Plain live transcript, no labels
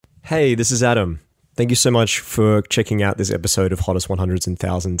Hey, this is Adam. Thank you so much for checking out this episode of Hottest 100s and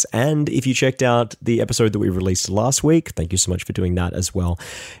Thousands. And if you checked out the episode that we released last week, thank you so much for doing that as well.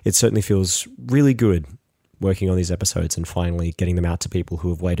 It certainly feels really good working on these episodes and finally getting them out to people who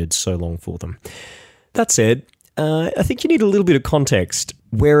have waited so long for them. That said, I think you need a little bit of context.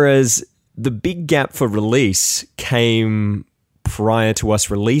 Whereas the big gap for release came prior to us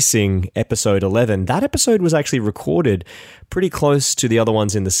releasing episode 11, that episode was actually recorded pretty close to the other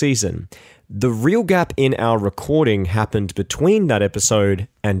ones in the season. The real gap in our recording happened between that episode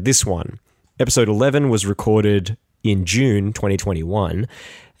and this one. Episode 11 was recorded in June 2021,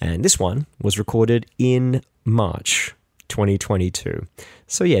 and this one was recorded in March 2022.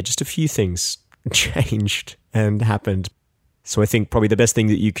 So yeah, just a few things changed and happened. So I think probably the best thing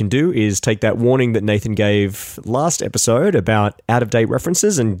that you can do is take that warning that Nathan gave last episode about out-of-date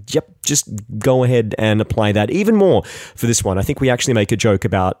references and just go ahead and apply that even more for this one. I think we actually make a joke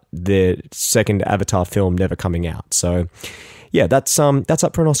about the second Avatar film never coming out. So yeah, that's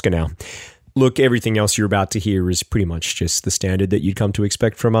up for an Oscar now. Look, everything else you're about to hear is pretty much just the standard that you'd come to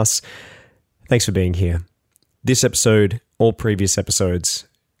expect from us. Thanks for being here. This episode, all previous episodes,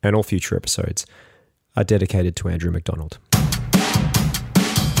 and all future episodes are dedicated to Andrew McDonald.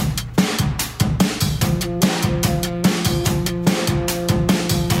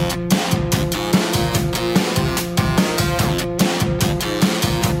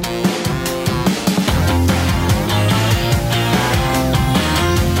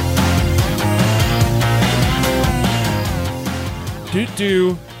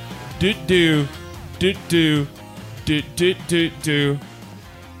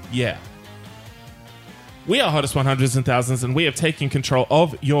 Yeah. We are Hottest 100s and Thousands, and we have taken control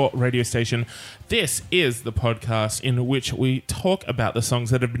of your radio station. This is the podcast in which we talk about the songs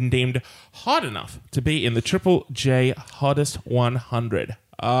that have been deemed hot enough to be in the Triple J Hottest 100.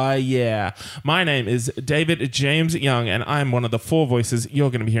 Yeah. My name is David James Young, and I'm one of the four voices you're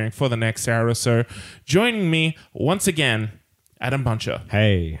going to be hearing for the next hour or so. Joining me once again, Adam Buncher.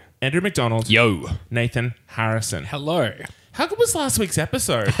 Hey. Andrew McDonald. Yo. Nathan Harrison. Hello. How good was last week's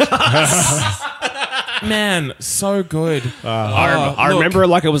episode? Man, so good. I remember it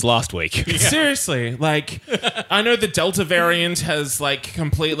like it was last week. Seriously, like, I know the Delta variant has, like,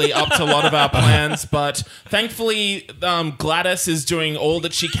 completely upped a lot of our plans, but thankfully Gladys is doing all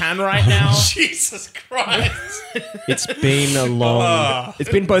that she can right now. Jesus Christ. It's been a long...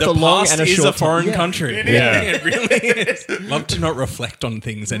 it's been both a long and a short... is a foreign country. It really is. Love to not reflect on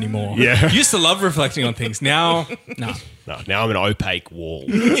things anymore. Yeah. Used to love reflecting on things. Now, no. No, now I'm an opaque wall.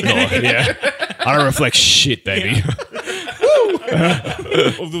 I don't reflect shit, baby.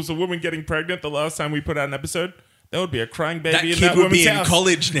 If there was a woman getting pregnant the last time we put out an episode, there would be a crying baby That in kid that would woman's be in house.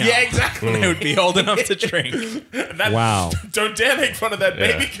 college now. Yeah, exactly. They would be old enough to drink. Wow. Don't dare make fun of that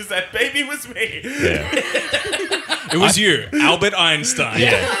baby, because that baby was me. Yeah. It was you, Albert Einstein.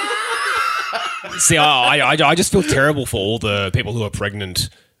 Yeah. See, I just feel terrible for all the people who are pregnant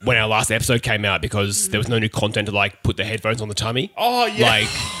when our last episode came out because there was no new content to, like, put the headphones on the tummy. Oh, yeah. Like,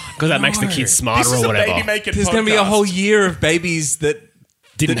 because that makes the kids smarter This is or whatever. a baby making There's going to be a whole year of babies that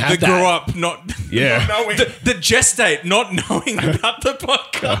Didn't have that that. grow up not Yeah. knowing. that gestate not knowing about the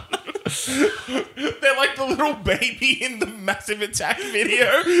podcast. They're like the little baby in the Massive Attack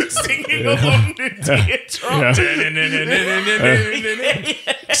video singing along to Teardrop.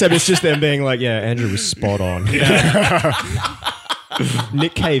 Except it's just them being like, yeah, Andrew was spot on.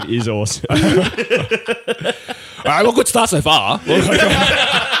 Nick Cave is awesome. All right, well, good start so far.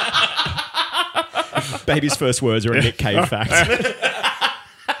 Baby's first words are a Nick Cave fact.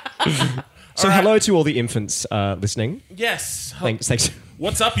 So hello to all the infants listening. Yes. Thanks.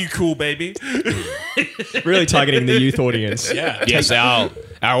 What's up, you cool baby? Really targeting the youth audience. Yeah. Yes, our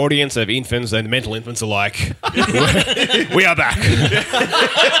audience of infants and mental infants are like, we are back.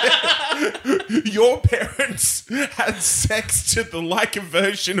 Your parents had sex to the like a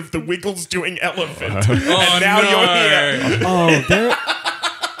version of the Wiggles doing Elephant. And now you're here. Oh,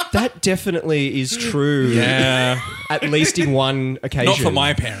 that definitely is true. Yeah. At least in one occasion. Not for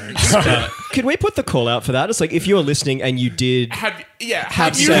my parents. But Could we put the call out for that? It's like if you're listening and you did... Have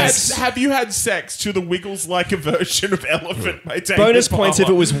you had sex to the Wiggles like a version of Elephant by David bonus points if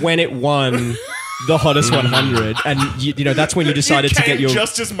Bowie? it was when it won the Hottest 100 and you know that's when you decided to get your...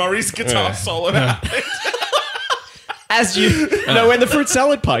 Justice Murray's guitar solo out. As you... No, when the fruit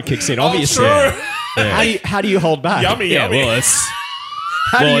salad part kicks in, obviously. true. How do you hold back? Yummy. Well, it's...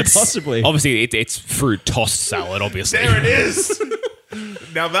 How do you it's possibly... Obviously, it's fruit tossed salad, obviously. There it is.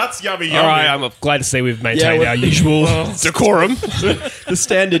 Now that's yummy. All right, I'm glad to see we've maintained Yeah, our usual decorum. The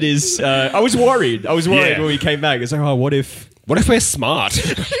standard is... I was worried Yeah. when we came back. It's like, oh, what if What if we're smart?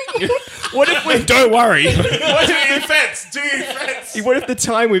 What if we Don't worry. Do your defense. Do your defense. What if the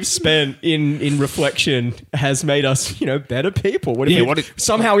time we've spent in reflection has made us, better people? What if Yeah, we what if-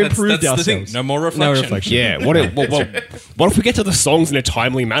 somehow That's improved the ourselves? thing. No more reflection. No reflection. Yeah. What if we get to the songs in a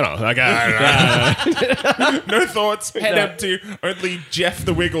timely manner? Like, I don't know. No thoughts. Head empty. Only Jeff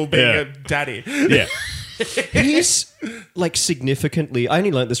the Wiggle being Yeah. a daddy. Yeah. He's like significantly. I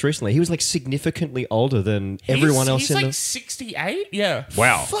only learned this recently. He was like significantly older than everyone else he's in like the. 68. Yeah.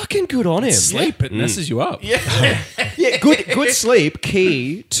 Wow. Fucking good on him. Sleep, it messes you up. Yeah. Yeah, good sleep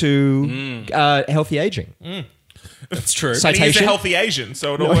key to healthy aging. That's true. And he's a Citation. healthy Asian,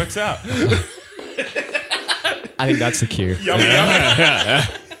 so it all works out. I think that's the cue. Yummy, yummy.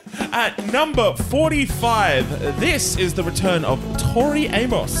 At number 45, this is the return of Tori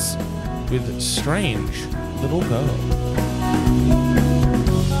Amos with Strange Little Girl.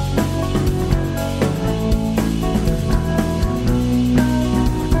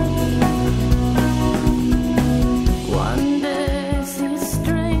 One day, see a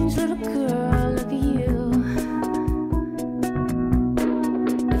strange little girl look at you.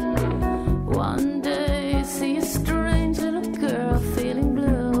 One day, see a strange little girl feeling blue.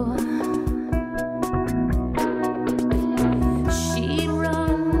 She'd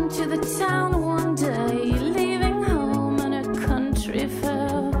run to the town one day, leaving home and her country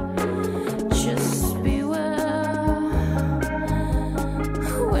fell. Just beware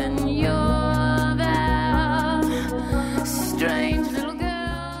when you're there, strange little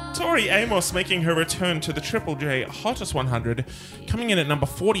girl. Tori Amos making her return to the Triple J Hottest 100, coming in at number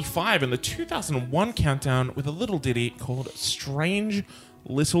 45 in the 2001 countdown with a little ditty called Strange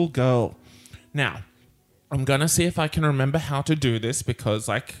Little Girl. Now, I'm gonna see if I can remember how to do this because,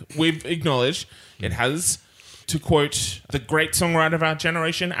 like we've acknowledged, it has, to quote the great songwriter of our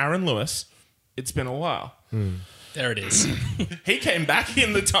generation, Aaron Lewis, it's been a while. There it is. He came back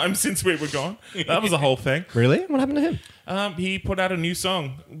in the time since we were gone. That was a whole thing. Really? What happened to him? He put out a new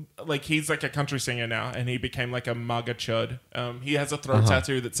song. Like, he's like a country singer now, and he became like a mugger chud. He has a throat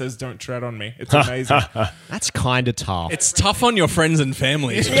tattoo that says "Don't tread on me." It's amazing. That's kind of tough. It's tough on your friends and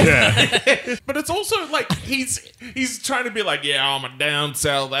family. But it's also like he's trying to be like, yeah, I'm a down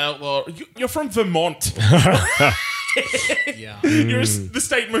south outlaw. You're from Vermont. Yeah. You're the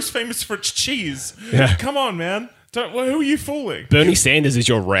state most famous for its cheese. Yeah. Come on, man. Who are you fooling? Bernie Sanders is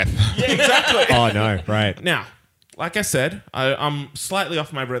your rep. Yeah, exactly. Oh no! Right. Now, like I said, I'm slightly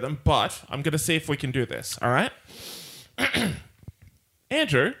off my rhythm, but I'm going to see if we can do this. All right?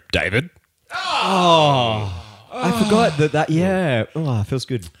 Andrew. David. I forgot that. Yeah. Oh, it feels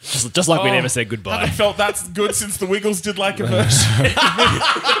good. Just like we never said goodbye. I felt that's good since the Wiggles did like a version.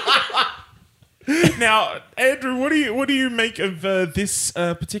 Now, Andrew, what do you make of this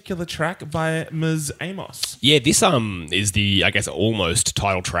particular track by Ms. Amos? Yeah, this is the, I guess, almost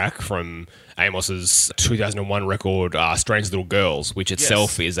title track from Amos's 2001 record, Strange Little Girls, which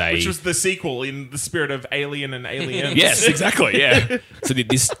itself is a... Which was the sequel in the spirit of Alien and Aliens. Yes, exactly, yeah. So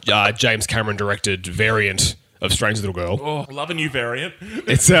this James Cameron directed variant of Strange Little Girl. Oh, love a new variant.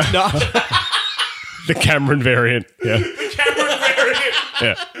 It's the Cameron variant, yeah. Cameron variant.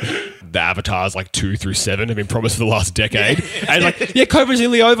 Yeah. The avatars like 2 through 7 have been promised for the last decade. And like, yeah, COVID's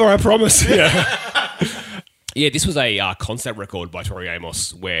nearly over, I promise. Yeah. Yeah, this was a concept record by Tori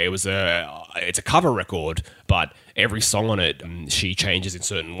Amos where it's a cover record, but every song on it she changes in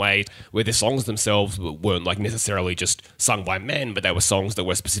certain ways. Where the songs themselves weren't like necessarily just sung by men, but they were songs that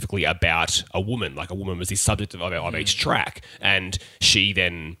were specifically about a woman. Like a woman was the subject of each track, and she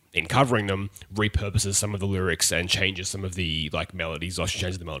then, in covering them, repurposes some of the lyrics and changes some of the like melodies. Or she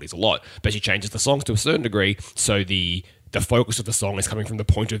changes the melodies a lot, but she changes the songs to a certain degree. So the focus of the song is coming from the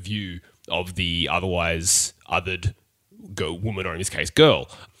point of view of the otherwise othered woman, or in this case, girl,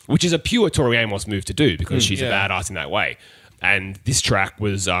 which is a pure Tori Amos move to do because she's a badass in that way. And this track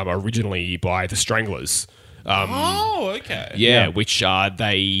was originally by the Stranglers. Oh, okay. Yeah, which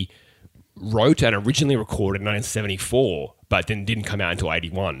they wrote and originally recorded in 1974, but then didn't come out until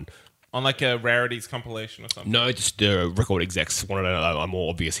 81. On like a rarities compilation or something. No, just the record execs wanted a more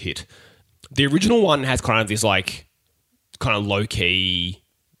obvious hit. The original one has kind of this like kind of low key,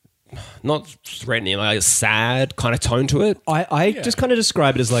 not threatening, like a sad kind of tone to it. I just kind of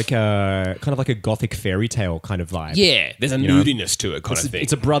describe it as like a kind of like a gothic fairy tale kind of vibe. Yeah, there's a moodiness to it kind of thing.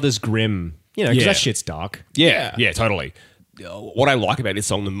 It's a Brothers Grimm, because Yeah. that shit's dark. Yeah, totally. What I like about this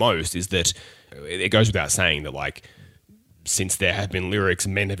song the most is that it goes without saying that, like, since there have been lyrics,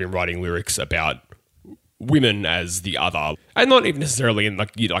 men have been writing lyrics about women as the other, and not even necessarily in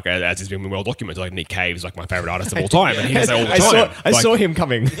like as has been well documented. Like Nick Cave's like my favorite artist of all time, and he does that all the time. I saw him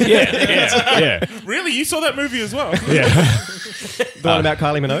coming. Yeah. Really? You saw that movie as well? The one about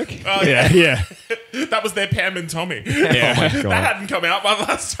Kylie Minogue? Oh, Yeah. That was their Pam and Tommy. Yeah. Oh my God. That hadn't come out by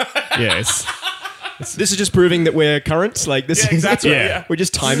last time. Yes. This is just proving that we're current. Like this Yeah, is exactly, yeah. We're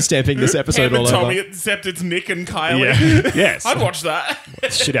just timestamping this episode Pam and all Tommy, over. except it's Nick and Kylie. Yeah. Yes. I'd watch that.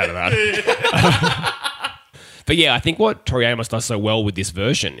 Shit out of that. But yeah, I think what Tori Amos does so well with this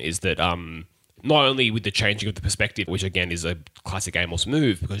version is that not only with the changing of the perspective, which again is a classic Amos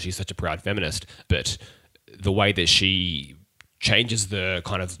move because she's such a proud feminist, but the way that she changes the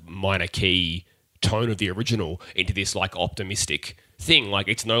kind of minor key tone of the original into this like optimistic thing. Like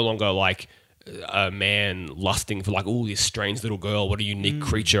it's no longer like a man lusting for like, oh, this strange little girl, what a unique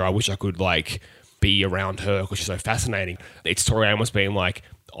creature. I wish I could like be around her because she's so fascinating. It's Tori Amos being like,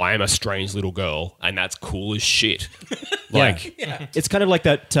 I am a strange little girl, and that's cool as shit. Like, It's kind of like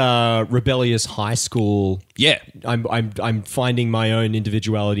that rebellious high school. yeah, I'm finding my own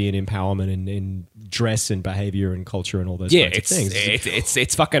individuality and empowerment in dress and behavior and culture and all those yeah. kinds of things.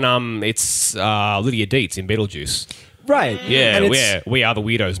 It's fucking it's Lydia Dietz in Beetlejuice. Right. Yeah, And it's- we are the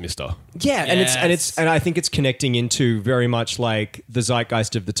weirdos, Mister. Yeah, and I think it's connecting into very much like the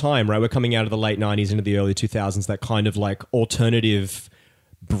zeitgeist of the time, right? We're coming out of the late 90s into the early 2000s, that kind of like alternative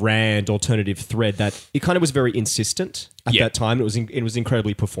brand, alternative thread that it kind of was very insistent at Yeah. that time. It was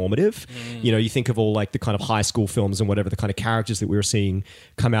incredibly performative. You know, you think of all like the kind of high school films and whatever, the kind of characters that we were seeing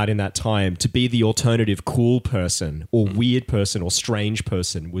come out in that time. To be the alternative cool person or weird person or strange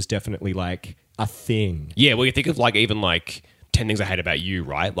person was definitely like a thing. Yeah, well, you think of like even like 10 Things I Hate About You,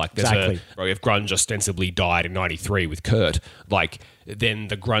 right? Like there's Exactly. if grunge ostensibly died in 93 with Kurt, like then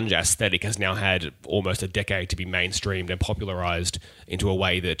the grunge aesthetic has now had almost a decade to be mainstreamed and popularized into a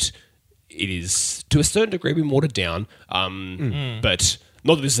way that it is to a certain degree been watered down. But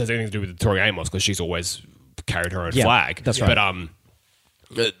not that this has anything to do with Tori Amos because she's always carried her own Yeah, flag. that's right.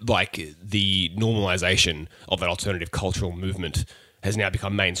 But like the normalization of that alternative cultural movement has now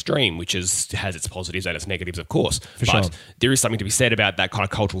become mainstream, which has its positives and its negatives, of course. But sure. there is something to be said about that kind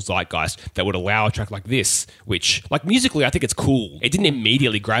of cultural zeitgeist that would allow a track like this, which, like musically, I think it's cool. It didn't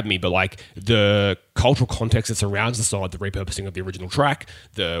immediately grab me, but like the cultural context that surrounds the song, the repurposing of the original track,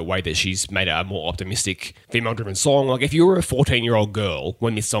 the way that she's made it a more optimistic, female-driven song. Like if you were a 14-year-old girl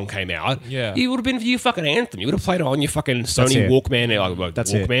when this song came out, Yeah. it would have been your fucking anthem. You would have played it on your fucking Sony it. Walkman. Like,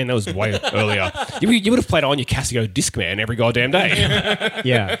 That's it. Walkman, that was way earlier. You would have played it on your Casio Discman every goddamn day.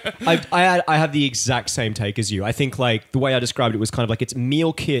 Yeah, I have the exact same take as you. I think like the way I described it was kind of like it's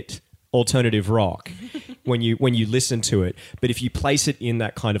meal kit alternative rock when you listen to it. But if you place it in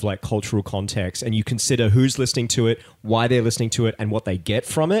that kind of like cultural context and you consider who's listening to it, why they're listening to it, and what they get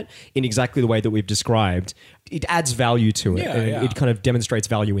from it in exactly the way that we've described, it adds value to it. Yeah, and yeah. it kind of demonstrates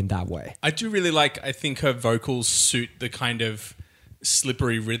value in that way. I do really like, I think her vocals suit the kind of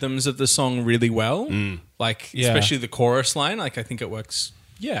slippery rhythms of the song really well. Like, Yeah. especially the chorus line. Like, I think it works.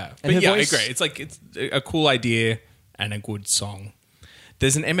 Yeah. And But her yeah, voice- I agree. It's like, it's a cool idea and a good song.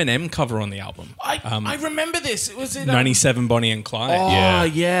 There's an Eminem cover on the album. I remember this. It was in 97 Bonnie and Clyde. Oh,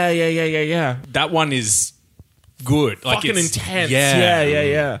 yeah. That one is good. Like, Fucking it's intense. Yeah.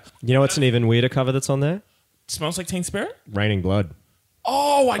 Yeah. You know what's an even weirder cover that's on there? Smells Like Teen Spirit? Raining Blood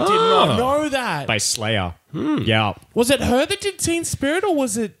Oh, I did not know that. by Slayer. Yeah. Was it her that did Teen Spirit or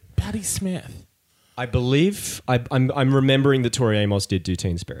was it Patti Smith? I believe I'm remembering that Tori Amos did do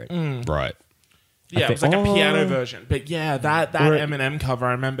Teen Spirit. Right. Yeah, it was like a piano version. But yeah, that Or- Eminem cover,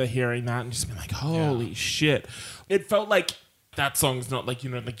 I remember hearing that and just being like, holy shit. It felt like that song's not like,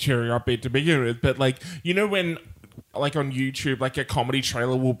 like cheery upbeat to begin with, but like, when like on YouTube, like a comedy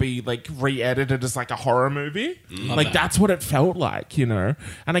trailer will be like re-edited as like a horror movie. Like that's what it felt like, And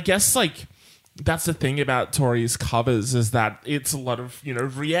I guess like that's the thing about Tori's covers is that it's a lot of,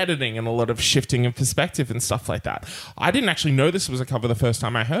 re-editing and a lot of shifting of perspective and stuff like that. I didn't actually know this was a cover the first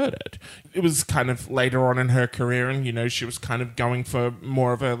time I heard it. It was kind of later on in her career and, she was kind of going for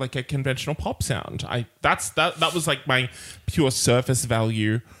more of a conventional pop sound. That was like my pure surface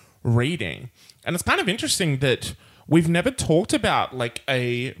value reading. And it's kind of interesting that we've never talked about like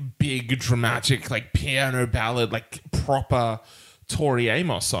a big dramatic like piano ballad, like proper Tori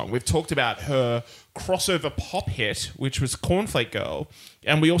Amos song. We've talked about her crossover pop hit, which was Cornflake Girl,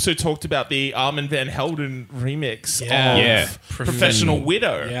 and we also talked about the Armand Van Helden remix of Yeah. Professional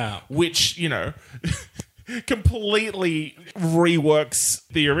Widow, Yeah. which, completely reworks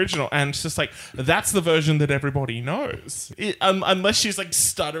the original, and it's just like that's the version that everybody knows. Unless she's like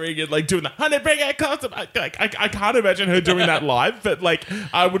stuttering and like doing the 100 big concept, I can't imagine her doing that live. But like,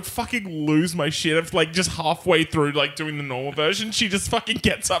 I would fucking lose my shit if like just halfway through like doing the normal version, she just fucking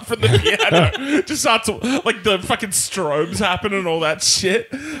gets up from the piano, just starts like the fucking strobes happen and all that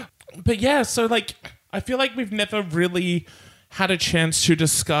shit. But yeah, so like, I feel like we've never really had a chance to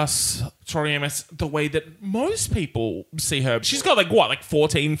discuss Tori Amos the way that most people see her. She's got like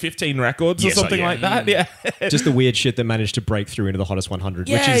 14, 15 records or something like that. Yeah. Just the weird shit that managed to break through into the Hottest 100,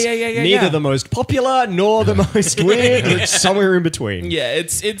 Yeah, which is yeah, neither the most popular nor the most weird. It's somewhere in between. Yeah,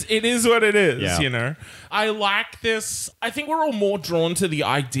 it is what it is, Yeah. you know. I like this. I think we're all more drawn to the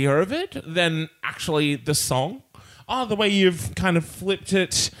idea of it than actually the song. Oh, the way you've kind of flipped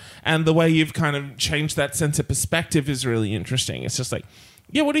it and the way you've kind of changed that sense of perspective is really interesting. It's just like,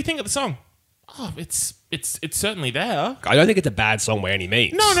 yeah, what do you think of the song? Oh, it's certainly there. I don't think it's a bad song by any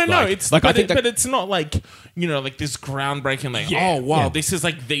means. No. Like, It's like but, I think but it's not like, you know, like this groundbreaking like, Yeah, oh wow, yeah. this is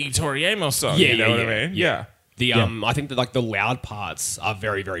like the Tori Amos song. Yeah, you know yeah, what yeah, I mean? yeah. Yeah. the I think that like the loud parts are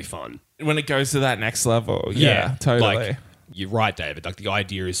very, very fun. When it goes to that next level. Yeah, totally. Like, you're right, David. Like the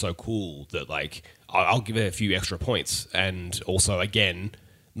idea is so cool that like I'll give it a few extra points, and also again,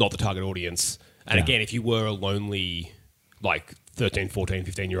 not the target audience. And again, if you were a lonely like 13, 14,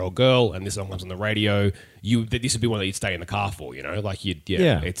 15-year-old girl and this song comes on the radio, this would be one that you'd stay in the car for, you know? Like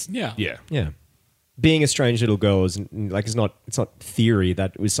Yeah. Yeah. Being a strange little girl is like it's not theory.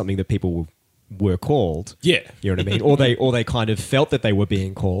 That was something that people were called. Yeah. You know what I mean? Or they kind of felt that they were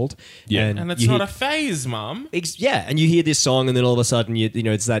being called. Yeah. And it's you not hear- a phase, Mum. Yeah, and you hear this song, and then all of a sudden, you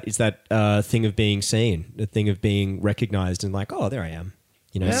know, it's that thing of being seen, the thing of being recognized, and like, oh, there I am.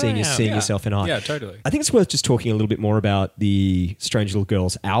 You know, seeing yourself in art. Yeah, totally. I think it's worth just talking a little bit more about the Strange Little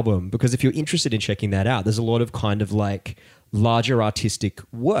Girls album, because if you're interested in checking that out, there's a lot of kind of like larger artistic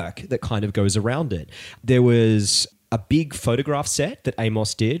work that kind of goes around it. There was a big photograph set that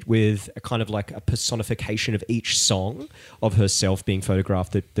Amos did with a kind of like a personification of each song of herself being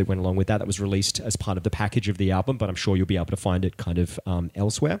photographed that went along with that. That was released as part of the package of the album, but I'm sure you'll be able to find it kind of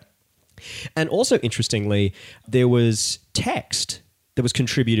elsewhere. And also, interestingly, there was text that was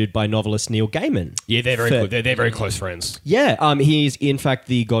contributed by novelist Neil Gaiman. Yeah, they're very For- close. They're very close friends. Yeah, he's in fact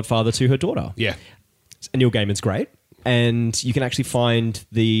the godfather to her daughter. Yeah. Neil Gaiman's great. And you can actually find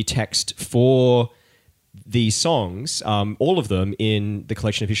the text for these songs, all of them, in the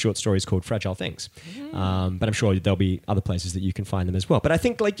collection of his short stories called Fragile Things. But I'm sure there'll be other places that you can find them as well. But I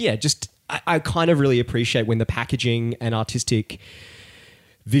think, like, yeah, just I kind of really appreciate when the packaging and artistic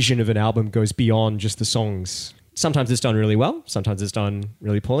vision of an album goes beyond just the songs. Sometimes it's done really well. Sometimes it's done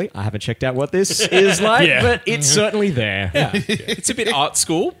really poorly. I haven't checked out what this is like, but it's certainly there. Yeah. It's a bit art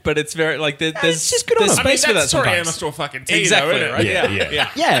school, but it's very like there's it's just good on there's them. space for that that's Tori sometimes. Amos to a fucking T, Exactly, though, isn't it?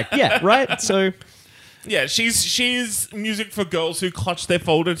 right? Yeah. Yeah, right? So, Yeah, she's music for girls who clutch their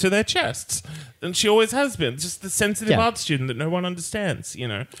folder to their chests. And she always has been. Just the sensitive Yeah. art student that no one understands, you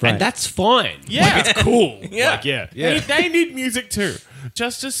know? Right. And that's fine. Yeah. Like, it's cool. Yeah. Like, yeah. They need music too.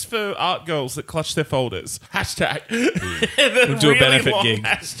 Justice for art girls that clutch their folders. Hashtag. We'll do a benefit gig.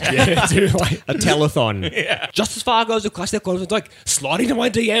 Yeah, dude, like, a telethon. just as far goes to clutch their clothes, it's like, slide into my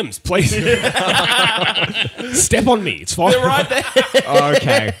DMs, please. Step on me. It's fine. They're right there.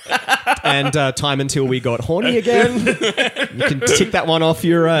 Okay. And time until we got horny again. You can tick that one off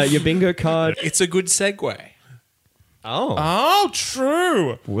your bingo card. It's a good segue. Oh, Oh,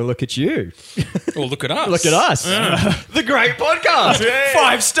 true. well, look at you. Well, look at us. Look at us. The great podcast.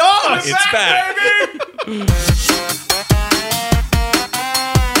 5 stars. It's back.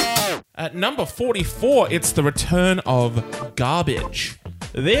 At number 44, it's the return of Garbage.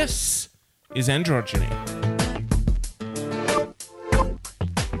 This is Androgyny.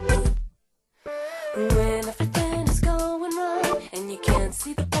 When everything is going wrong and you can't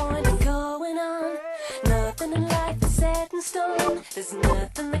see the point of going on, nothing in life is set in stone. There's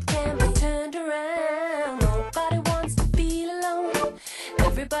nothing that can be turned around. Nobody wants to feel alone.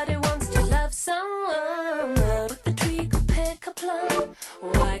 Everybody wants to love someone. Out of the tree could pick a plum.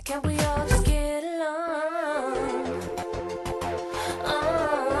 Why can't we all just get along?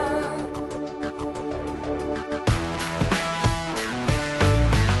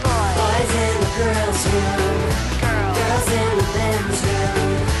 Boys in the girls' room, girls in the men's room.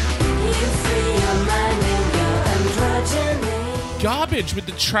 You free your mind and your androgyny. Garbage with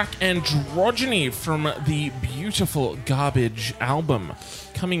the track Androgyny from the beautiful Garbage album.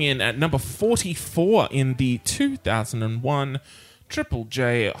 Coming in at number 44 in the 2001 Triple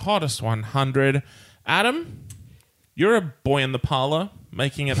J Hottest 100. Adam, you're a boy in the parlor,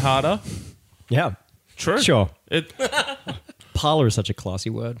 making it harder. Yeah. True. Sure. It, Parlor is such a classy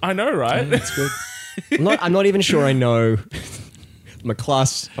word. I know, right? It's good. I'm not even sure I know. I'm a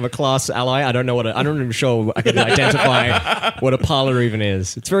class ally. I don't know I'm not even sure I can identify what a parlor even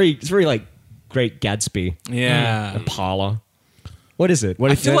is. It's very like Great Gatsby. Yeah. A parlor. What is it? What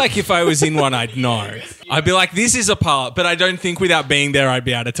I feel like if I was in one, I'd know. I'd be like, this is a parlor, but I don't think without being there, I'd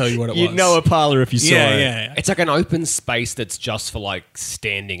be able to tell you what it was. you'd know a parlor if you saw it. Yeah. It's like an open space that's just for like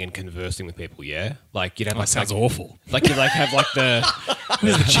standing and conversing with people. Yeah, like you'd have like Sounds awful. like you like have like the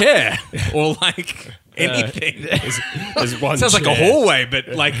The chair or like anything. there's one Sounds like a chair. hallway, but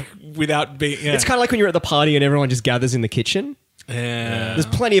like without being. Yeah. It's kind of like when you're at the party and everyone just gathers in the kitchen. Yeah. There's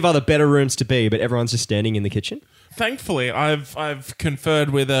plenty of other better rooms to be, but everyone's just standing in the kitchen. Thankfully, I've conferred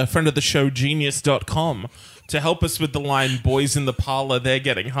with a friend of the show, Genius.com, to help us with the line "Boys in the parlor, they're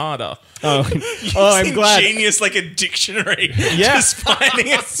getting harder." Oh, I'm glad. Genius, like a dictionary. Yeah. Just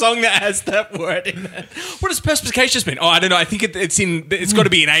finding a song that has that word in it. What does perspicacious mean? Oh, I don't know. I think it's got to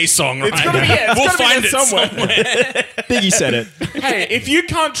be an A song, right? It's gotta be, yeah, it's we'll gotta be find there it somewhere. Biggie said it. Hey, if you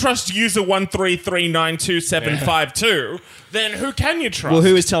can't trust user 133927552, then who can you trust? Well,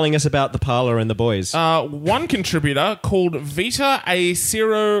 who is telling us about the parlor and the boys? One contributor called Vita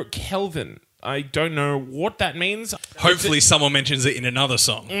A0 Kelvin. I don't know what that means. Hopefully, someone mentions it in another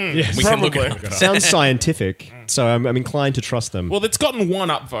song. Yes, we can look probably. it up. Sounds scientific, so I'm inclined to trust them. Well, it's gotten one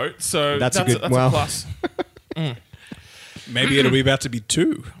upvote, so That's that's a good- a well. plus. Maybe it'll be about to be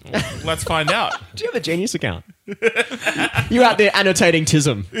 2. Let's find out. Do you have a Genius account? You out there annotating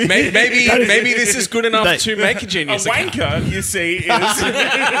tism. Maybe this is good enough to make a A Genius account. wanker, you see, is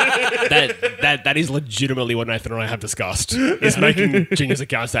That is legitimately what Nathan and I have discussed. Is making Genius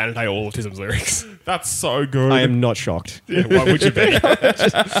accounts to annotate all of Tism's lyrics. that's so good. I am not shocked. Yeah, why would you be?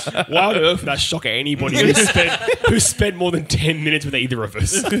 Why on earth would that shock anybody who spent more than 10 minutes with either of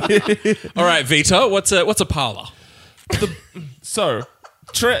us? All right, Vita, what's a parlor? So,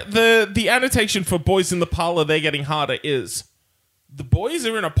 the annotation for boys in the parlor, they're getting harder is the boys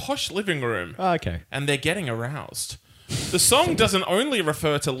are in a posh living room Okay. and they're getting aroused. The song doesn't only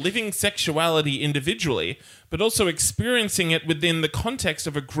refer to living sexuality individually, but also experiencing it within the context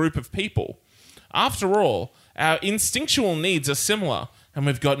of a group of people. After all, our instinctual needs are similar, and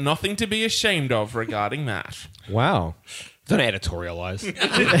we've got nothing to be ashamed of regarding that. Wow. Don't editorialize.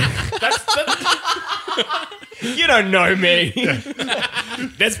 You don't know me.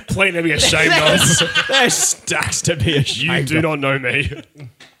 There's plenty to be ashamed of. There's stacks to be You ashamed do of. not know me.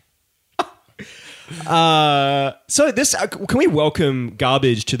 So this, can we welcome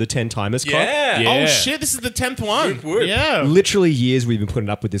Garbage to the 10 Timers Club? Yeah. Oh shit, this is the 10th one. Wood. Yeah. Literally years we've been putting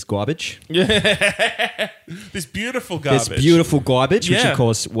up with this garbage. This beautiful garbage. This beautiful garbage, which Yeah. of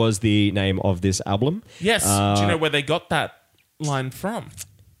course was the name of this album. Yes. Do you know where they got that line from?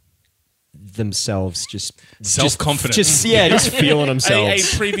 Themselves just Self-confident. Just feeling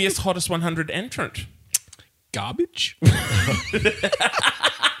themselves. A previous Hottest 100 entrant. Garbage?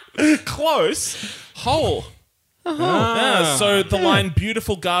 Close. Hole. Yeah, so the line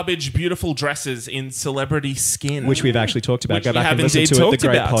 "beautiful garbage, beautiful dresses" in Celebrity Skin, which we've actually talked about. Which Go we back have and listen indeed to it. The talked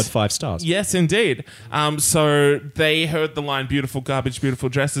Great about. Pod 5 stars. yes, indeed. So they heard the line "beautiful garbage, beautiful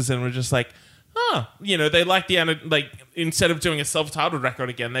dresses" and were just like, they like instead of doing a self-titled record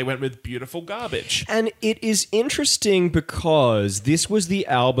again, they went with "beautiful garbage." And it is interesting because this was the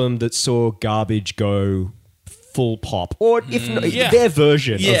album that saw Garbage go full pop, or if not, Yeah. their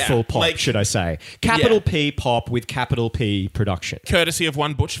version of Yeah, full pop, like- should I say? Capital Yeah. P pop with capital P production. Courtesy of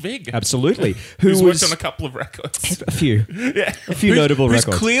one Butch Vig, Absolutely. who's was worked on a couple of records. a few notable Who's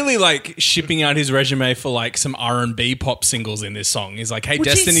records. clearly like shipping out his resume for like some R&B pop singles in this song. He's like, hey, Which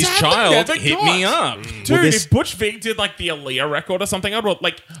he Destiny's sadly Child, never hit got. me up. Dude, Well, this- if Butch Vig did like the Aaliyah record or something, I'd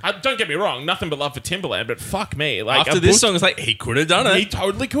don't get me wrong, nothing but love for Timbaland, but fuck me. Like After a this Butch- song, it's like, he could have done he it.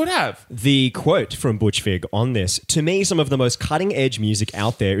 totally could have. The quote from Butch Vig on this, to me, some of the most cutting-edge music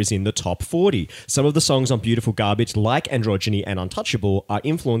out there is in the top 40. Some of the songs on Beautiful Garbage, like Androgyny and Untouchable, are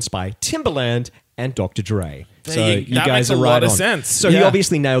influenced by Timbaland and Dr. Dre. That guys makes a are lot right of on. sense. So he Yeah.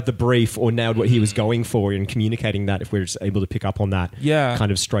 obviously nailed the brief, or nailed what he was going for in communicating that, if we're just able to pick up on that Yeah.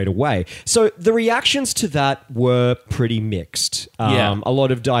 kind of straight away. So the reactions to that were pretty mixed. Yeah. A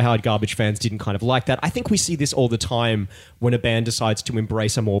lot of diehard Garbage fans didn't kind of like that. I think we see this all the time when a band decides to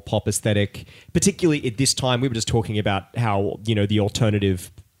embrace a more pop aesthetic, particularly at this time. We were just talking about how, the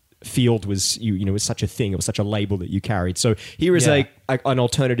alternative field was was such a thing. It was such a label that you carried. So here is Yeah. an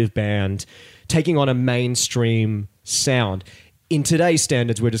alternative band taking on a mainstream sound. In today's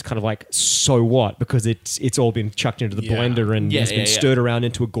standards, we're just kind of like, so what? Because it's all been chucked into the blender and Yeah, it's been yeah. stirred around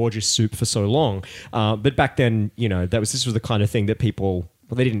into a gorgeous soup for so long. But back then, this was the kind of thing that people,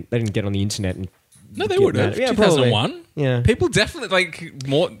 they didn't get on the internet and No, they get would have. mad. Yeah, probably. 2001. Yeah. People definitely like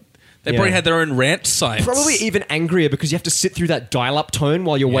more. They probably had their own rant sites. Probably even angrier because you have to sit through that dial-up tone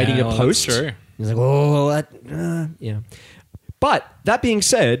while you're waiting to well, post. that's true. He's like, oh, yeah. But that being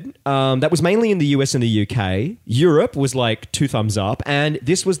said, that was mainly in the US and the UK. Europe was like 2 thumbs up, and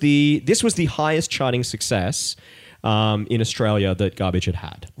this was the highest charting success in Australia that Garbage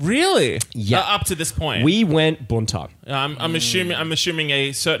had. Really? Yeah. Up to this point. We went bunter. I'm assuming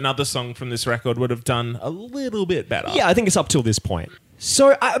a certain other song from this record would have done a little bit better. Yeah, I think it's up till this point.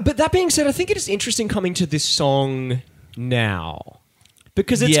 So, but that being said, I think it is interesting coming to this song now.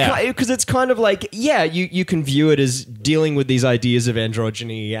 Because it's kind of like, yeah, you can view it as dealing with these ideas of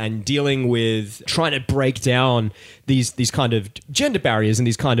androgyny and dealing with trying to break down these kind of gender barriers and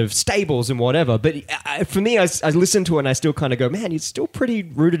these kind of stables and whatever. But for me, I listen to it and I still kind of go, man, it's still pretty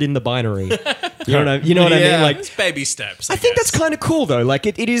rooted in the binary. You know what I mean? Like, It's baby steps. I think that's kind of cool though. Like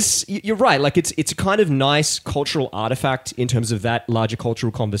it is. You're right. Like it's a kind of nice cultural artifact in terms of that larger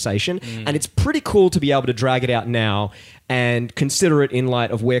cultural conversation, and it's pretty cool to be able to drag it out now and consider it in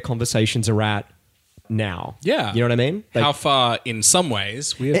light of where conversations are at now. Yeah. You know what I mean? Like, how far, in some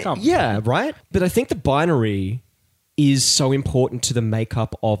ways, we have come. yeah, right? But I think the binary is so important to the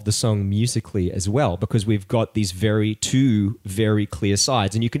makeup of the song musically as well, because we've got these two very clear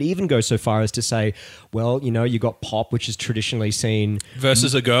sides. And you could even go so far as to say, well, you got pop, which is traditionally seen...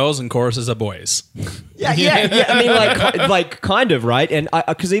 Verses are girls and choruses are boys. Yeah. I mean, like kind of, right? And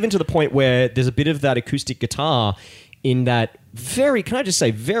because even to the point where there's a bit of that acoustic guitar in that very, can I just say,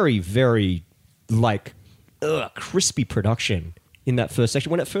 very, very, like, crispy production in that first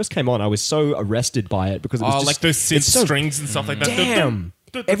section. When it first came on, I was so arrested by it because it was just... like those synth it's so- strings and stuff like that. Damn.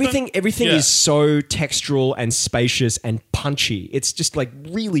 Everything Yeah. is so textural and spacious and punchy. It's just like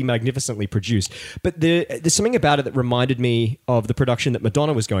really magnificently produced. But there's something about it that reminded me of the production that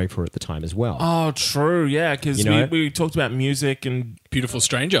Madonna was going for at the time as well. Oh, true. Yeah, because You know? we talked about music and... Beautiful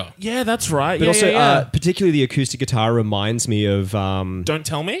Stranger. Yeah, that's right. But yeah, also, yeah. particularly the acoustic guitar reminds me of Don't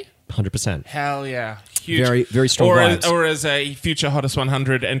Tell Me? 100%. Hell yeah. Huge. Very, very strong or vibes. or as a future Hottest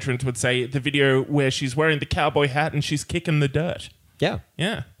 100 entrant would say, the video where she's wearing the cowboy hat and she's kicking the dirt. Yeah,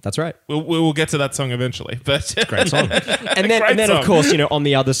 Yeah. that's right. We'll get to that song eventually. But Great song. And then, Great of song. course, on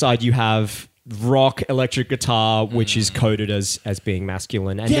the other side, you have rock electric guitar, which is coded as being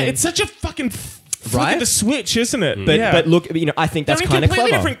masculine. And yeah, then, it's such a fucking flick Right? of the switch, isn't it? but look, I think that's They're in kind of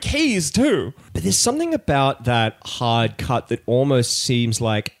completely clever. different keys too. But there's something about that hard cut that almost seems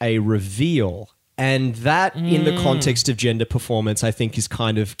like a reveal. And that, in the context of gender performance, I think is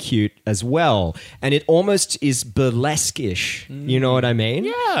kind of cute as well. And it almost is burlesque-ish. You know what I mean?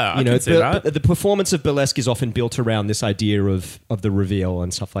 Yeah, I can see that. The performance of burlesque is often built around this idea of the reveal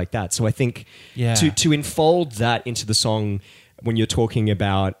and stuff like that. So I think Yeah. to enfold that into the song when you're talking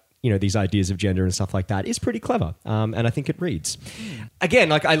about these ideas of gender and stuff like that is pretty clever. And I think it reads. Again,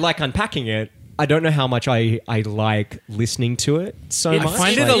 like I like unpacking it. I don't know how much I like listening to it so Yeah, much. I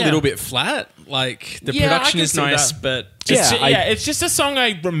find it Like- a Yeah. little bit flat. Like, the Yeah, I production can is see nice, that. but It's just a song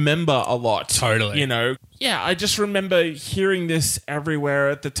I remember a lot. Totally. Yeah, I just remember hearing this everywhere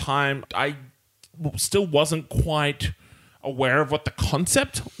at the time. I still wasn't quite aware of what the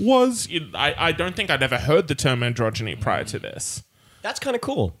concept was. I don't think I'd ever heard the term androgyny prior to this. That's kind of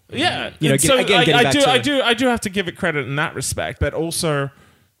cool. Yeah, You know, and so again, getting back to- I do have to give it credit in that respect, but also,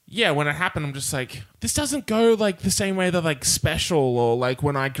 yeah, when it happened, I'm just like, this doesn't go like the same way that like Special or like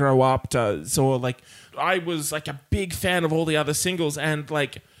When I Grow Up does, or like I was like a big fan of all the other singles, and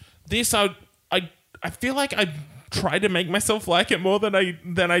like this, I feel like I tried to make myself like it more than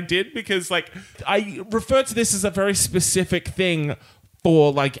I did, because like I refer to this as a very specific thing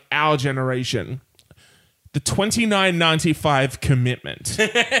for like our generation. The 29.95 commitment.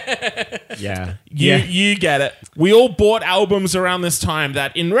 Yeah. You get it. We all bought albums around this time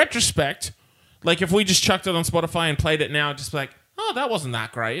that, in retrospect, like if we just chucked it on Spotify and played it now, it'd just be like, oh, that wasn't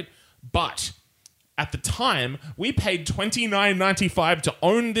that great. But at the time, we paid $29.95 to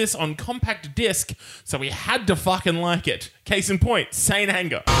own this on compact disc, so we had to fucking like it. Case in point, Saint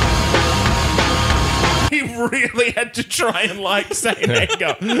Anger. He really had to try and like Saint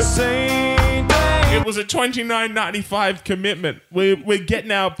Anger. It was a $29.95 commitment. We're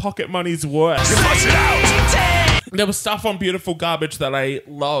getting our pocket money's worth. There was stuff on Beautiful Garbage that I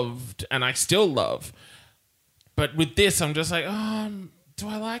loved and I still love. But with this, I'm just like, do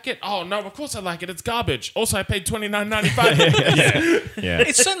I like it? Oh, no, of course I like it. It's garbage. Also, I paid $29.95.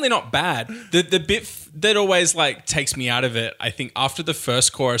 it's certainly not bad. The bit that always like takes me out of it, I think, after the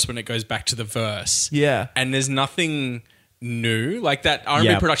first chorus when it goes back to the verse. Yeah. And there's nothing new. Like that R&B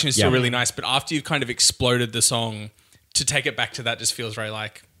Yeah. production is still Yeah. really nice, but after you've kind of exploded the song, to take it back to that just feels very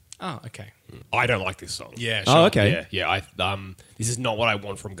like, Oh, okay. I don't like this song. Yeah, sure. Oh, okay. Yeah. This is not what I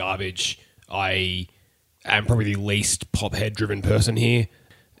want from Garbage. I am probably the least pop head driven person here.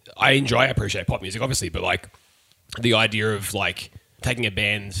 I appreciate pop music, obviously, but like the idea of like taking a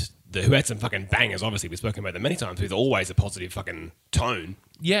band who had some fucking bangers, obviously we've spoken about them many times, with always a positive fucking tone.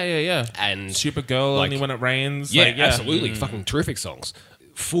 Yeah. And Supergirl, like- Only When It Rains. Yeah, like, absolutely. Fucking terrific songs.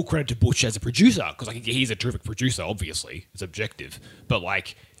 Full credit to Butch as a producer, because like, he's a terrific producer, obviously. It's objective. But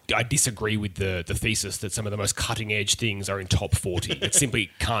like, I disagree with the thesis that some of the most cutting edge things are in top 40. It simply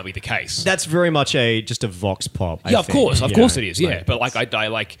can't be the case. That's very much just a vox pop. Of course it is. Yeah, Like, but like I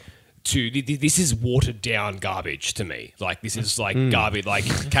like this is watered down garbage to me. Like this is like garbage, like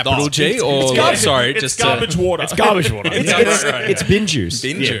Capital G or garbage. sorry, It's just garbage water. It's garbage water. It's bin juice.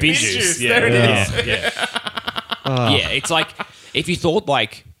 Bin Yeah, juice. bin juice. Yeah, There it is. Yeah, it's like if you thought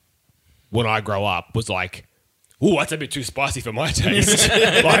like when I grow up was like, ooh, that's a bit too spicy for my taste,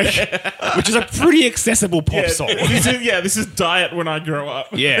 like, which is a pretty accessible pop song. This is diet when I grow up.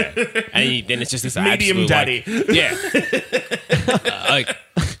 Yeah, and then it's just this Medium absolute, daddy. Like, yeah,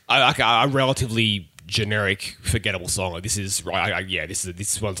 like a relatively generic, forgettable song. Like, this is right.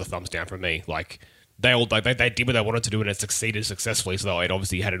 This one's a thumbs down from me. Like they did what they wanted to do and it succeeded successfully. So it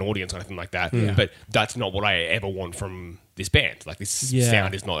obviously had an audience or anything like that. But that's not what I ever want from this band. Like this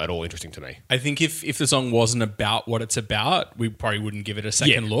sound is not at all interesting to me. I think if the song wasn't about what it's about, we probably wouldn't give it a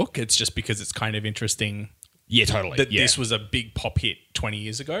second look. It's just because it's kind of interesting Yeah, totally. that this was a big pop hit 20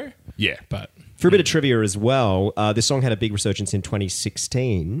 years ago. Yeah, But For a bit of trivia as well, this song had a big resurgence in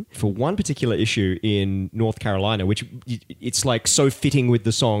 2016 for one particular issue in North Carolina, which it's like so fitting with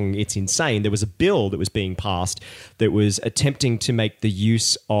the song, it's insane. There was a bill that was being passed that was attempting to make the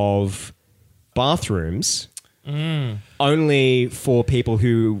use of bathrooms only for people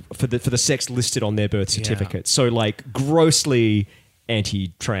who for the sex listed on their birth certificate. So like grossly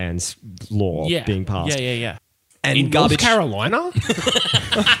anti-trans law being passed. Yeah. And in North Carolina.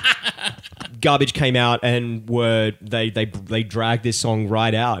 Garbage came out and they dragged this song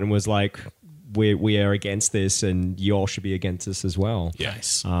right out and was like, we are against this and you all should be against this as well.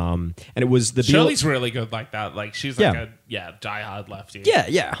 yes. And it was the bill. Shirley's really good like that. Like she's like a diehard lefty.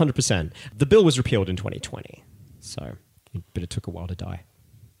 Yeah, 100%. The bill was repealed in 2020, but it took a while to die.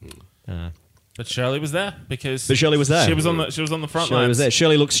 But Shirley was there because But Shirley was there. She was on the front Shirley lines. was there.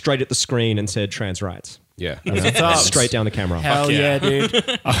 Shirley looked straight at the screen and said trans rights. Yeah. up. Straight down the camera. Hell yeah, dude.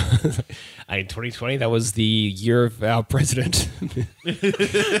 And in 2020, that was the year of our president.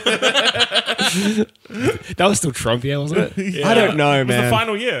 That was still Trump, wasn't it? I don't know, It was man. the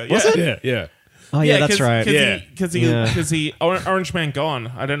final year. Was yeah. it? Yeah. Oh, yeah, that's right. Because Orange Man Gone.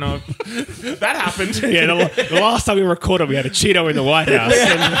 I don't know if that happened. Yeah, the last time we recorded, we had a Cheeto in the White House.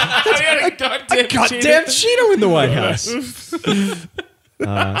 And Goddamn Cheeto in the White House.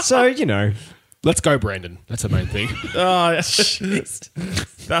 So, you know. let's go, Brandon. That's the main thing. Oh,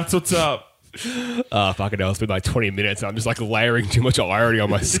 that's what's up. Fucking hell. It's been like 20 minutes. I'm just like layering too much irony on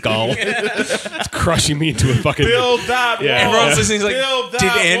my skull. It's crushing me into a fucking... Build that wall. Everyone's listening is like, Build that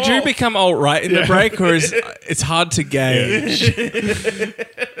did Andrew wall. become alt-right in the break? Or is it's hard to gauge?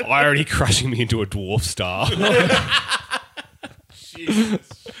 irony crushing me into a dwarf star.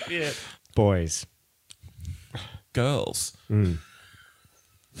 Yeah. Boys. Girls.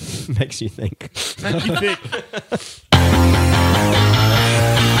 Makes you think.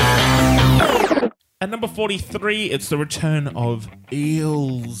 At number 43, it's the return of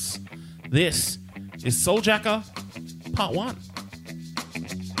Eels. This is Souljacker Part 1.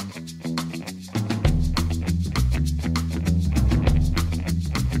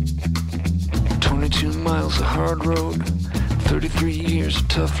 Miles of hard road, 33 years of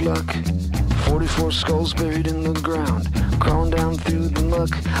tough luck, 44 skulls buried in the ground, crawling down through the muck.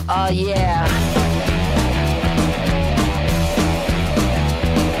 Oh yeah.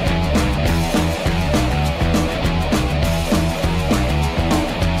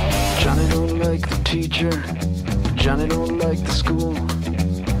 Johnny don't like the teacher, Johnny don't like the school.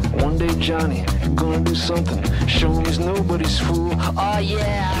 One day Johnny gonna do something, show him he's nobody's fool. Oh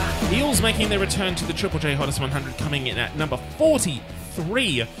yeah. Eels making their return to the Triple J Hottest 100, coming in at number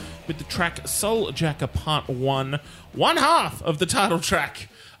 43 with the track Souljacker Part 1, one half of the title track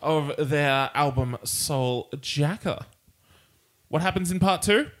of their album Souljacker. What happens in Part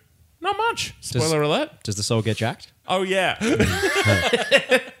 2? Not much. Spoiler alert. Does the soul get jacked? Oh, yeah.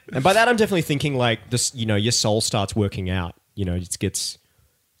 And by that, I'm definitely thinking like this. You know, your soul starts working out. You know, it gets.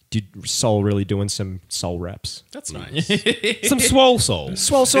 Did soul really doing some soul reps? That's nice. Some swole soul.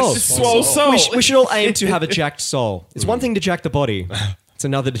 Swole soul. Swole soul. We should all aim to have a jacked soul. It's one thing to jack the body. It's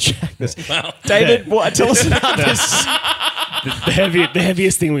another to jack this. David, tell us about this. The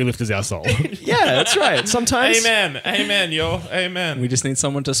heaviest thing we lift is our soul. Yeah, that's right. Sometimes. Amen, yo. Amen. We just need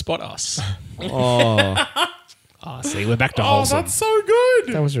someone to spot us. See, we're back to Oh, wholesome. that's so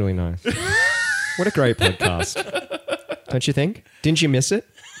good. That was really nice. What a great podcast. Don't you think? Didn't you miss it?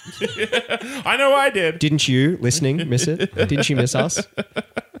 I know I did. Didn't you, listening, miss it? Didn't you miss us?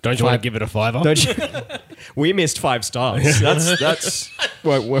 Don't you want to give it a $5? Don't you? We missed 5 stars. That's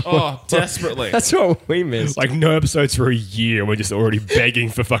what, Oh, desperately. that's what we missed. Like no episodes for a year. We're just already begging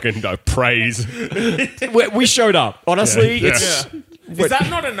for fucking praise. We showed up. Honestly, Yeah. it's Is that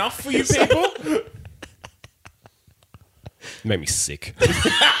not enough for you people? Make me sick.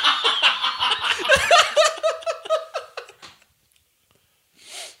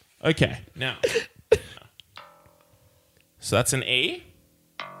 Okay, now. So that's an E,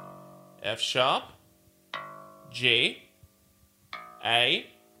 F sharp, G, A,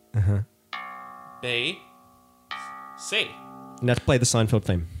 B, C. now to play the Seinfeld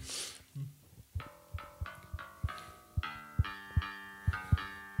theme.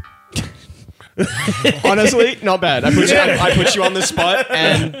 Honestly, not bad. I put you on the spot,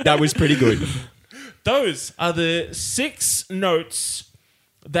 and that was pretty good. Those are the 6 notes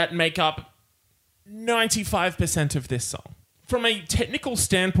that make up 95% of this song. From a technical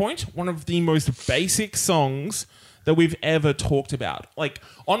standpoint, one of the most basic songs that we've ever talked about. Like,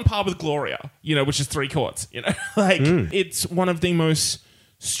 on par with Gloria, which is 3 chords, It's one of the most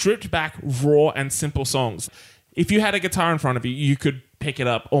stripped back, raw, and simple songs. If you had a guitar in front of you, you could pick it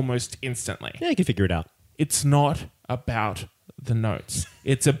up almost instantly. Yeah, you can figure it out. It's not about the notes.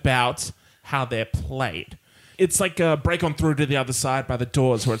 It's about how they're played. It's like a Break On Through to the Other Side by the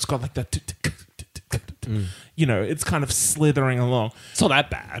Doors, where it's got like that, it's kind of slithering along. It's not that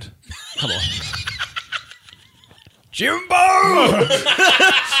bad. Come on. Jimbo!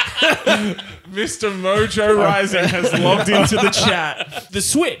 Mr. Mojo Rising has logged into the chat. The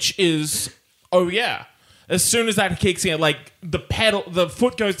switch is, oh yeah. As soon as that kicks in, like the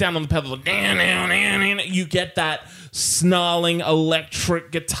foot goes down on the pedal, you get that snarling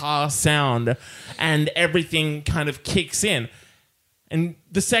electric guitar sound, and everything kind of kicks in. And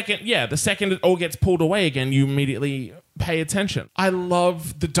the second it all gets pulled away again, you immediately pay attention. I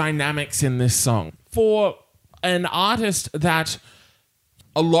love the dynamics in this song. For an artist that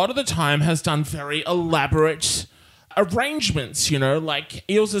a lot of the time has done very elaborate arrangements, like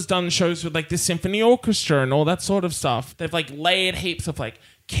Eels has done shows with like the symphony orchestra and all that sort of stuff. They've like layered heaps of like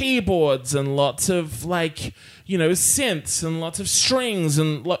keyboards and lots of like, synths and lots of strings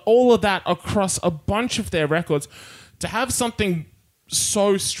and like all of that across a bunch of their records. To have something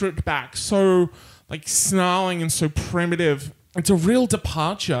so stripped back, so like snarling and so primitive, it's a real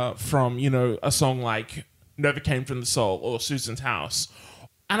departure from, a song like Never Came From the Soul or Susan's House.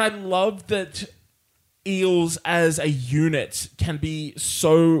 And I love that Eels as a unit can be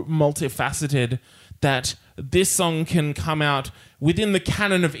so multifaceted that this song can come out within the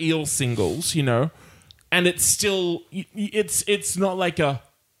canon of Eels singles, and it's still, it's not like a,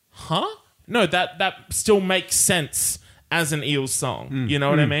 huh? No, that still makes sense as an Eels song. You know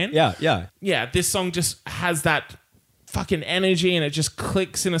what I mean? Yeah. Yeah, this song just has that fucking energy and it just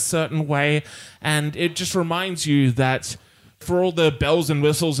clicks in a certain way, and it just reminds you that for all the bells and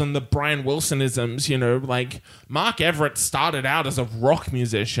whistles and the Brian Wilsonisms, like Mark Everett started out as a rock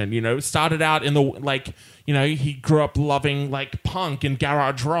musician, started out in the, he grew up loving like punk and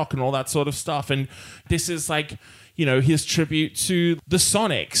garage rock and all that sort of stuff. And this is like, his tribute to the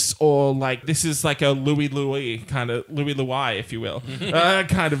Sonics, or like, this is like a Louis Louis, if you will,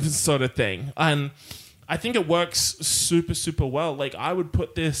 kind of sort of thing. And I think it works super, super well. Like, I would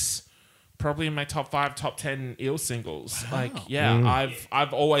put this probably in my top 5, top 10 Eels singles. Wow. Like, yeah,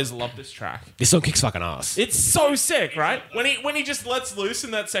 I've always loved this track. This song kicks fucking ass. It's so sick, right? When he just lets loose in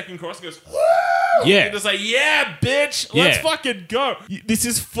that second chorus and goes, woo! Yeah. And it's like, yeah, bitch, let's fucking go. This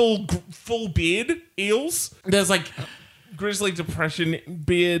is full beard Eels. There's like grizzly depression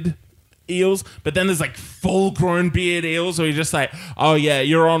beard Eels, but then there's like full grown beard Eels where you're just like, oh yeah,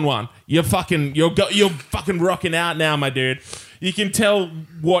 you're on one. You're fucking rocking out now, my dude. You can tell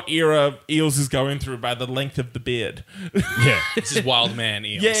what era Eels is going through by the length of the beard. Yeah. This is Wild Man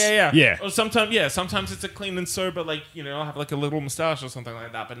Eels. Yeah. Or sometimes it's a clean and sober, like, I'll have like a little moustache or something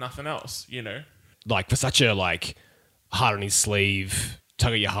like that, but nothing else, Like, for such a, like, heart on his sleeve,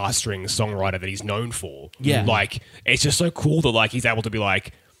 tug at your heartstrings songwriter that he's known for. Yeah. Like, it's just so cool that, like, he's able to be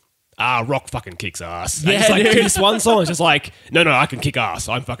like, rock fucking kicks ass. Yeah, And it's like, dude. this one song is just like, no, I can kick ass.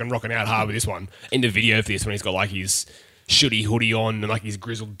 I'm fucking rocking out hard with this one. In the video for this, when he's got, like, his shooty hoodie on and like his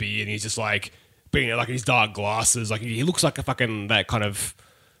grizzled beard, and he's just like being like his dark glasses, like he looks like a fucking that kind of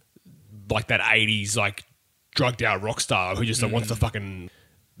like that 80s like drugged out rock star who just wants to fucking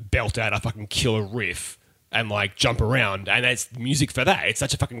belt out a fucking killer riff and like jump around, and it's music for that. It's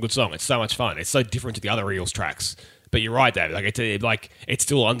such a fucking good song. It's so much fun. It's so different to the other Eels tracks. But you're right, David. It's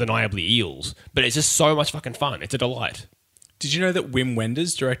still undeniably Eels, but it's just so much fucking fun. It's a delight. Did you know that Wim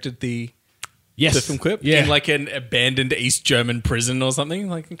Wenders directed the film clip Yeah. in like an abandoned East German prison or something?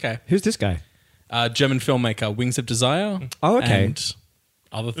 Like, okay, Who's this guy? German filmmaker, Wings of Desire. Oh, okay. and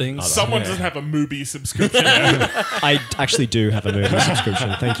other things. Someone doesn't have a Mubi subscription. I actually do have a movie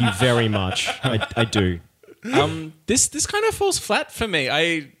subscription. Thank you very much. I do. This kind of falls flat for me.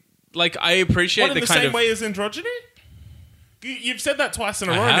 I appreciate What, in the kind same of way as Androgyny? You've said that twice in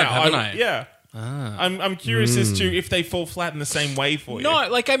a row have, now. haven't I? Yeah. I'm curious as to if they fall flat in the same way for you. No,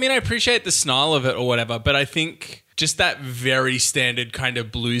 I appreciate the snarl of it or whatever, but I think just that very standard kind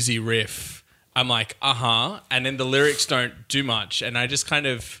of bluesy riff, I'm like, and then the lyrics don't do much, and I just kind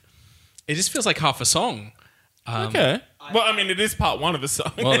of, it just feels like half a song. Okay. Well, I mean, it is part one of the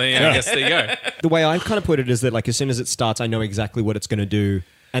song. Well, then, I guess there you go. The way I kind of put it is that like as soon as it starts, I know exactly what it's going to do,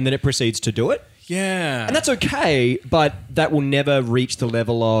 and then it proceeds to do it. Yeah. And that's okay, but that will never reach the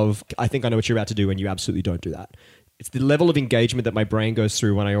level of, I think I know what you're about to do, and you absolutely don't do that. It's the level of engagement that my brain goes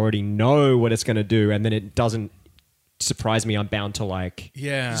through when I already know what it's going to do, and then it doesn't surprise me. I'm bound to like...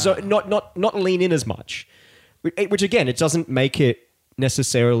 Yeah. So not lean in as much. Which again, it doesn't make it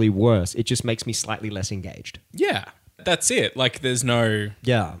necessarily worse. It just makes me slightly less engaged. Yeah. That's it. Like, there's no...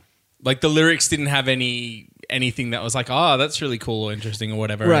 Yeah. Like, the lyrics didn't have anything that was like, that's really cool or interesting or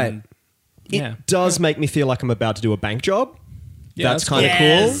whatever. Right. And, It does make me feel like I'm about to do a bank job. That's that's kind of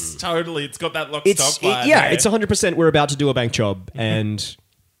Yes, cool. totally. It's got that lock It's stock vibe. it's 100% we're about to do a bank job, and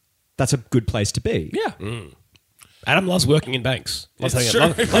that's a good place to be. Yeah. Adam loves working in banks. Loves It's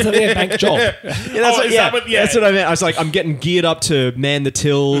having a bank job. That's what I meant. I was like, I'm getting geared up to man the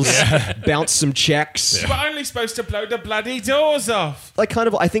tills, bounce some checks. We're only supposed to blow the bloody doors off. Like, kind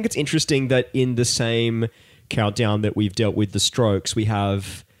of, I think it's interesting that in the same countdown that we've dealt with the Strokes, we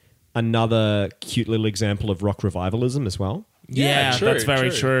have another cute little example of rock revivalism as well. Yeah, true, that's very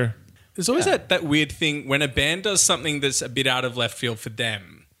true. true. There's always that weird thing when a band does something that's a bit out of left field for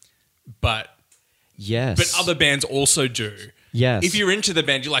them, but Yes. other bands also do. Yes. If you're into the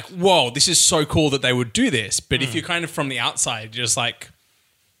band, you're like, whoa, this is so cool that they would do this. But if you're kind of from the outside, you're just like,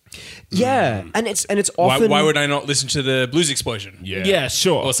 Yeah. And it's why, often... why would I not listen to the Blues Explosion? Yeah,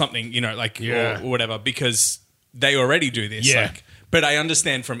 sure. Or something, Yeah. or whatever, because they already do this. Yeah. Like, but I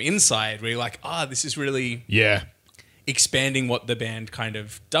understand from inside where you're like, this is really Yeah. expanding what the band kind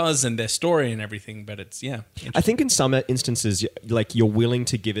of does and their story and everything. But it's, I think in some instances, like, you're willing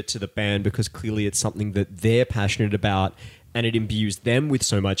to give it to the band because clearly it's something that they're passionate about, and it imbues them with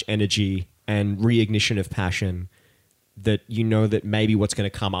so much energy and reignition of passion that you know that maybe what's going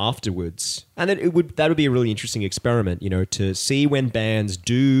to come afterwards, and that would be a really interesting experiment, to see when bands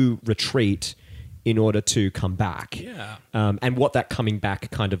do retreat in order to come back, Yeah. and what that coming back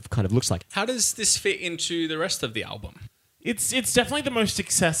kind of looks like. How does this fit into the rest of the album? It's definitely the most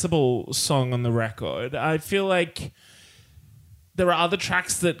accessible song on the record. I feel like there are other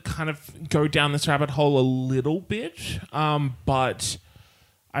tracks that kind of go down this rabbit hole a little bit, but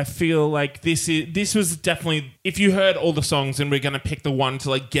I feel like this was definitely, if you heard all the songs and we're going to pick the one to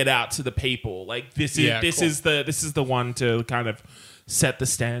like get out to the people, like this is the one to kind of set the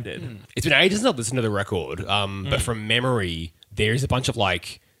standard. It's been ages since I've listened to the record, but from memory, there's a bunch of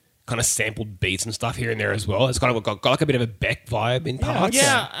like kind of sampled beats and stuff here and there as well. It's kind of got like a bit of a Beck vibe in parts.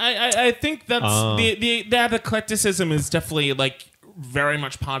 Yeah, I think that's that eclecticism is definitely like very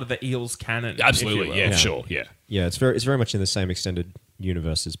much part of the Eels canon. if you Absolutely. will. Yeah, for sure. Yeah. Yeah, it's very much in the same extended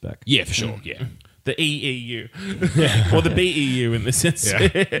universe as Beck. Yeah, for sure. Yeah. The EEU. Or the BEU in this sense. Yeah.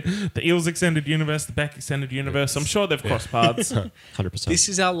 The Eels Extended Universe, the Beck Extended Universe. I'm sure they've crossed paths. 100%. This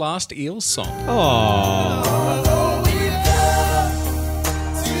is our last Eels song.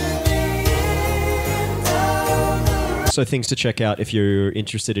 So things to check out if you're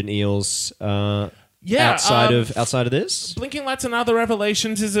interested in Eels. Yeah, outside of this. Blinking Lights and Other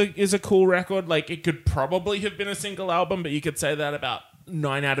Revelations is a cool record. Like, it could probably have been a single album, but you could say that about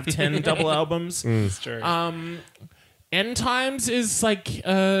 9 out of 10 double albums. It's true. End Times is like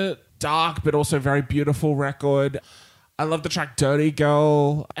a dark but also very beautiful record. I love the track Dirty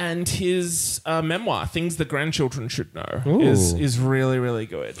Girl, and his memoir, Things the Grandchildren Should Know, is really, really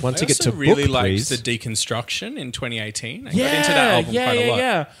good. One I ticket also to really book, liked please. the Deconstruction in 2018. I got into that album quite a lot.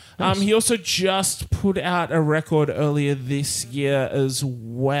 Yeah. He also just put out a record earlier this year as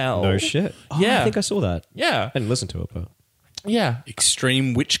well. No shit. Oh, Yeah. I think I saw that. Yeah. I didn't listen to it, but Yeah.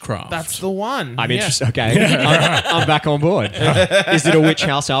 Extreme Witchcraft. That's the one. I'm Yeah. interested. Okay, I'm back on board. Is it a Witch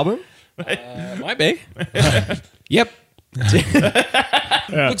House album? Might be. Yep.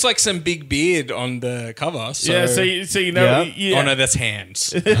 Looks like some big beard on the cover. So. Yeah, so you know. Yeah. Yeah. Oh no, that's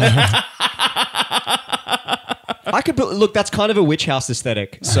hands. I could look. That's kind of a Witch House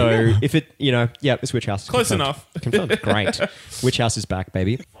aesthetic. So if it, it's Witch House. Close Confirmed. enough. Confirmed. Great. Witch House is back,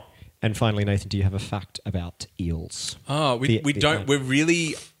 baby. And finally, Nathan, do you have a fact about eels? Oh, we The- don't. We're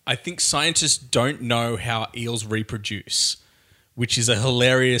really. I think scientists don't know how eels reproduce, which is a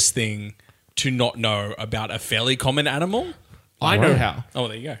hilarious thing to not know about a fairly common animal. I know how. Oh,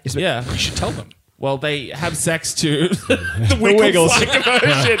 there you go. Yeah. You should tell them. Well, they have sex to the Wiggles like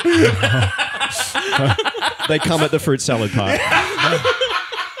emotion. They come at the fruit salad part.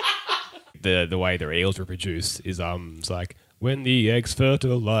 The way their eels reproduce is it's like when the eggs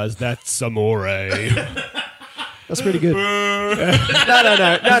fertilize, that's amore. That's pretty good. No,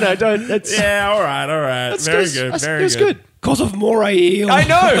 don't. That's, Yeah, all right. that's Very good. good. That's, Very that's good. good. Cause of moray eel. I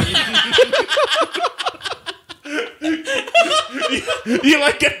know. You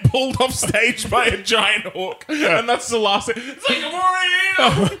like get pulled off stage by a giant hawk, and that's the last thing. It's like a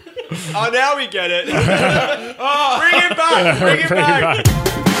Mario. Oh, now we get it. Bring it back. Bring it back.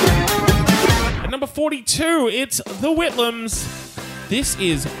 At number 42, it's the Whitlams. This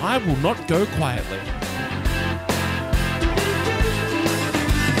is I Will Not Go Quietly.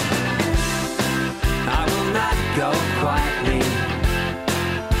 I will not go quietly.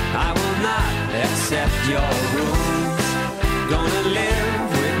 I will not accept your rules. Gonna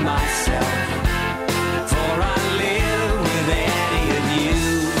live with myself. For I live with any of you.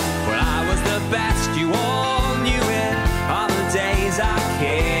 When I was the best, you all knew it. On the days I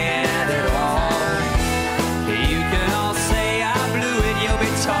cared at all. You can all say I blew it. You'll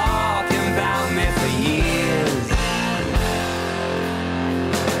be talking about me for years.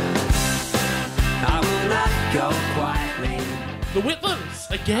 I will not go quietly. The Whitlams,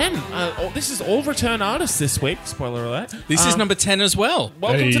 again. This is all return artists this week. Spoiler alert. This is number 10 as well.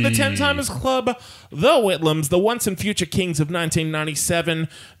 Welcome to the 10 Timers Club. The Whitlams, the once and future kings of 1997,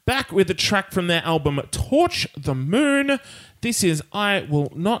 back with a track from their album Torch the Moon. This is I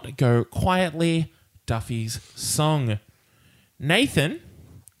Will Not Go Quietly, Duffy's song. Nathan,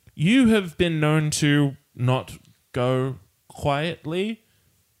 you have been known to not go quietly,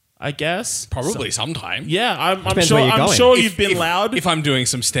 I guess. Probably sometime. Yeah, I'm Depends sure. where you're I'm going. sure you've been loud. If I'm doing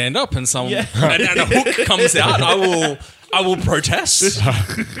some stand up and some Yeah. and a hook comes out, I will protest.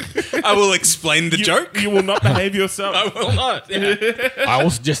 I will explain the joke. You will not behave yourself. I will not. Yeah. I will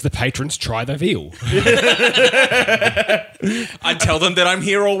suggest the patrons try the veal. I'd tell them that I'm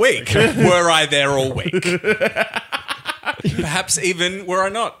here all week. Were I there all week? Perhaps even were I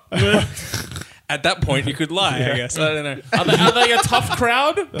not. At that point, you could lie, I guess. I don't know. Are they a tough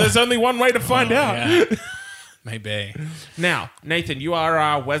crowd? There's only one way to find out. Yeah. Maybe. Now, Nathan, you are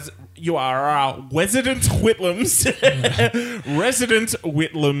our resident Whitlams, resident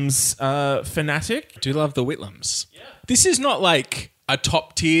Whitlams fanatic. Do love the Whitlams. Yeah. This is not like a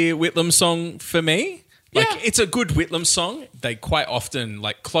top tier Whitlam song for me. Like Yeah. it's a good Whitlam song. They quite often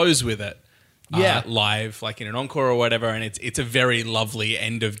like close with it. Yeah. Live, like in an encore or whatever, and it's a very lovely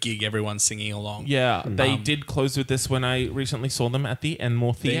end of gig. Everyone's singing along. Yeah, they did close with this when I recently saw them at the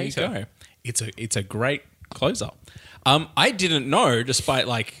Enmore There you Theatre. go. It's a great closer. I didn't know, despite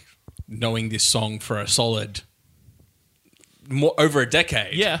like knowing this song for a solid over a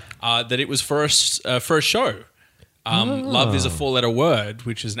decade. Yeah. That it was for a show. Love is a four-letter word,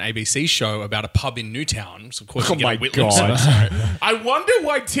 which is an ABC show about a pub in Newtown. So of course, you get a Whitlam song. I wonder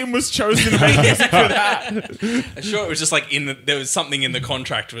why Tim was chosen to make music for that. I'm sure it was just like there was something in the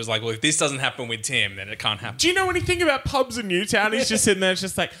contract. It was like, well, if this doesn't happen with Tim, then it can't happen. Do you know anything about pubs in Newtown? He's just sitting there, it's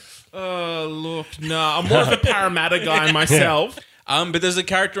just like, oh, look, no. I'm more of a Parramatta guy myself. But there's a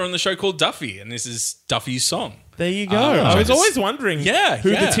character on the show called Duffy, and this is Duffy's song. There you go. I was always wondering who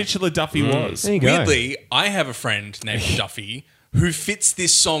the titular Duffy was. There you go. Weirdly, I have a friend named Duffy who fits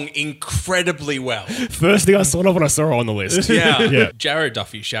this song incredibly well. First thing I saw when I saw her on the list. Yeah. Jared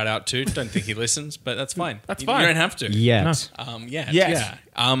Duffy, shout out to. Don't think he listens, but that's fine. That's You fine. don't have to. Yet. Yes. Yes.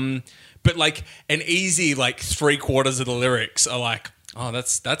 Yeah. But like an easy like 3/4 of the lyrics are like, oh,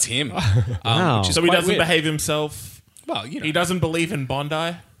 that's him. Wow. Which is So he quite doesn't weird. behave himself. Well, you know, He doesn't believe in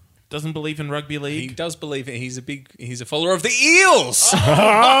Bondi. Doesn't believe in rugby He league. does believe it. He's a follower of the Eels From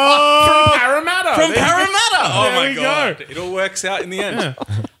Parramatta. from Parramatta. Oh There my we god! go. It all works out in the end.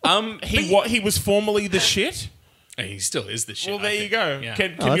 He was formerly the shit. He still is the shit. Well, there I you think. go. Yeah.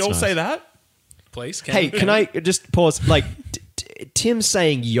 Can that's you all nice. say that? Please, Hey, can I just pause? Like, Tim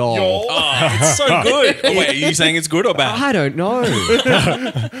saying y'all. Oh, it's so good. Oh, wait, are you saying it's good or bad? I don't know.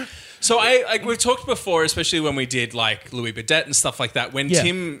 So we've talked before, especially when we did like Louis Burdett and stuff like that. When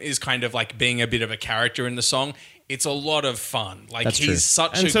Tim is kind of like being a bit of a character in the song, it's a lot of fun. Like That's he's true.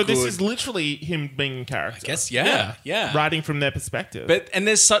 such And a so good. this is literally him being in character. I guess, yeah. Writing from their perspective. And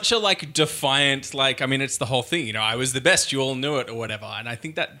there's such a like defiant, like, I mean, it's the whole thing, you know, I was the best, you all knew it or whatever. And I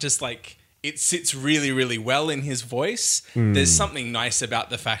think that just like, it sits really, really well in his voice. There's something nice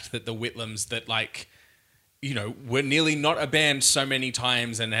about the fact that the Whitlams that like, you know, were nearly not a band so many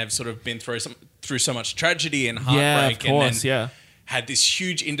times and have sort of been through so much tragedy and heartbreak. Yeah, of course, and then had this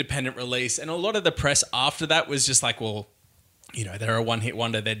huge independent release. And a lot of the press after that was just like, well, you know, they're a one-hit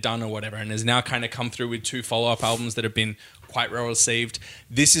wonder, they're done or whatever, and has now kind of come through with 2 follow-up albums that have been quite well received.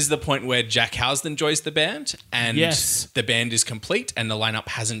 This is the point where Jack Housden joins the band, and the band is complete, and the lineup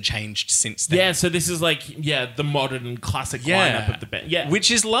hasn't changed since then. Yeah, so this is like, the modern classic lineup of the band. Yeah.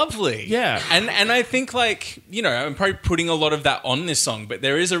 Which is lovely. Yeah. And I think, like, you know, I'm probably putting a lot of that on this song, but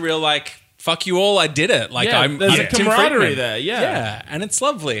there is a real, like, fuck you all, I did it. Like, there's a Tim camaraderie Friedman. there, Yeah, and it's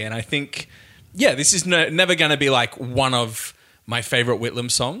lovely. And I think, this is never going to be, like, one of my favorite Whitlam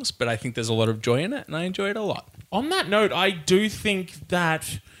songs, but I think there's a lot of joy in it, and I enjoy it a lot. On that note, I do think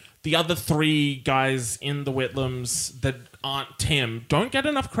that the other 3 guys in the Whitlams that aren't Tim don't get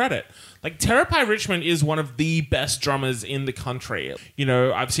enough credit. Like, Terapai Richmond is one of the best drummers in the country. You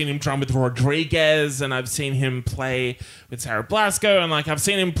know, I've seen him drum with Rodriguez, and I've seen him play with Sarah Blasco, and like I've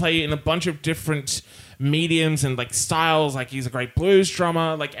seen him play in a bunch of different mediums and like styles. Like, he's a great blues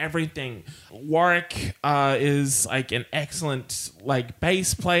drummer, like everything. Warwick is like an excellent like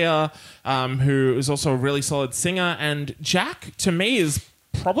bass player who is also a really solid singer. And Jack, to me, is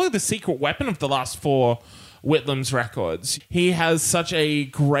probably the secret weapon of the last 4 Whitlam's records. He has such a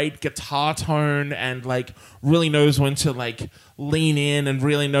great guitar tone and like really knows when to like lean in and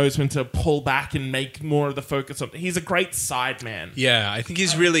really knows when to pull back and make more of the focus on. He's a great sideman. Yeah, I think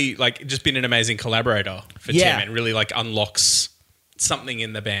he's really like just been an amazing collaborator for Tim, and really like unlocks something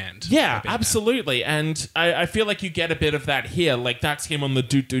in the band. Yeah, absolutely. And I feel like you get a bit of that here. Like, that's him on the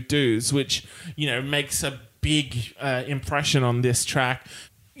doo-doo-doos, which, you know, makes a big impression on this track.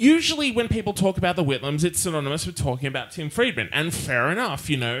 Usually when people talk about the Whitlams, it's synonymous with talking about Tim Friedman. And fair enough,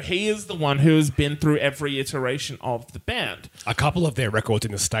 you know, he is the one who has been through every iteration of the band. A couple of their records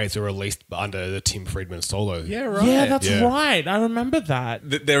in the States were released under the Tim Friedman solo. Yeah, right. Yeah, that's right. I remember that.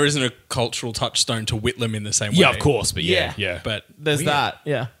 There isn't a cultural touchstone to Whitlam in the same way. Yeah, of course, but yeah. But There's weird. that,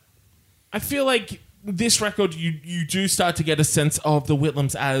 yeah. I feel like this record, you do start to get a sense of the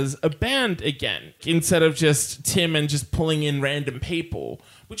Whitlams as a band again, instead of just Tim and just pulling in random people,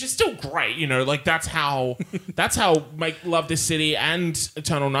 which is still great, you know. Like, that's how Make Love This City and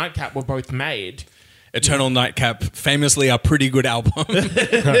Eternal Nightcap were both made. Eternal Nightcap, famously a pretty good album.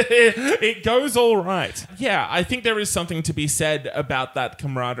 It goes all right. Yeah, I think there is something to be said about that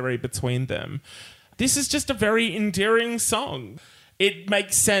camaraderie between them. This is just a very endearing song. It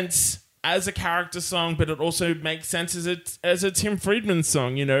makes sense as a character song, but it also makes sense as a Tim Friedman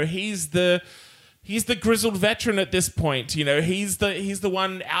song. You know, he's the grizzled veteran at this point. You know, he's the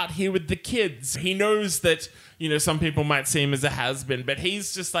one out here with the kids. He knows that, you know, some people might see him as a has-been, but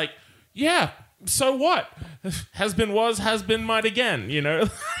he's just like, yeah, so what? Has-been was, has-been might again, you know?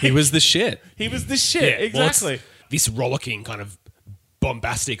 He was the shit. He was the shit, Well, exactly. it's this rollicking kind of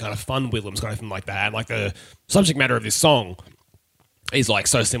bombastic kind of fun Whitlams kind of thing like that. And like the subject matter of this song is like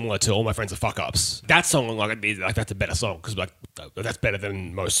so similar to All My Friends Are Fuck Ups. That song, like that's a better song because like that's better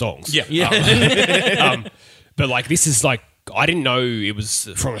than most songs. Yeah. But like this is like I didn't know it was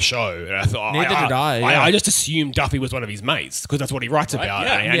from a show. And I thought Neither did I, yeah. I just assumed Duffy was one of his mates because that's what he writes about.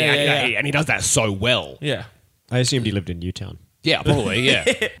 yeah. And he does that so well. Yeah. I assumed he lived in Newtown. Yeah, probably. Yeah.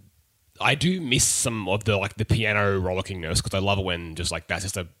 I do miss some of the like the piano rollickingness because I love it when just like that's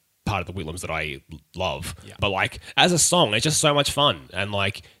just a part of the Whitlams that I love. Yeah. But like as a song, it's just so much fun. And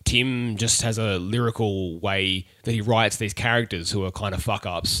like Tim just has a lyrical way that he writes these characters who are kind of fuck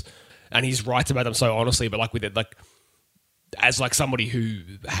ups, and he writes about them so honestly. But like with it, like as like somebody who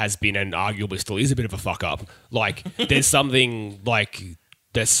has been and arguably still is a bit of a fuck up, like there's something like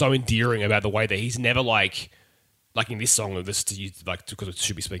that's so endearing about the way that he's never like in this song, this like because it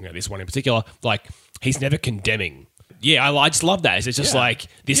should be speaking about this one in particular, like he's never condemning. Yeah, I just love that. It's just like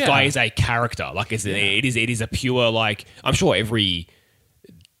this guy is a character. Like it is a pure like I'm sure every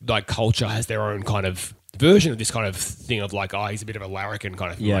like culture has their own kind of version of this kind of thing of like he's a bit of a larrikin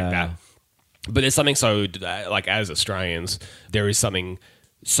kind of thing like that. But there's something so like as Australians, there is something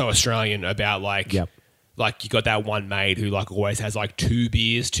so Australian about like like you got that one mate who like always has like 2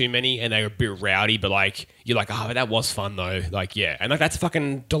 beers too many and they're a bit rowdy, but like you're like, oh, that was fun though. Like, yeah. And like that's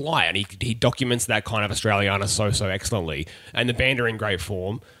fucking delight. And he documents that kind of Australiana so excellently. And the band are in great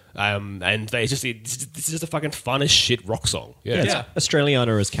form. And it's just a fucking fun as shit rock song. Yeah.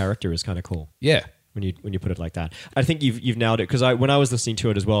 Australiana as character is kind of cool. Yeah. When you put it like that, I think you've nailed it. Because when I was listening to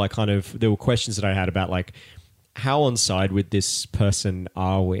it as well, there were questions that I had about like, how on side with this person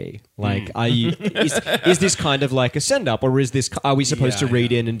are we? Like, are you? Is this kind of like a send up, or are we supposed to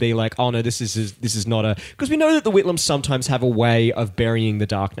read in and be like, oh no, this is not a? Because we know that the Whitlams sometimes have a way of burying the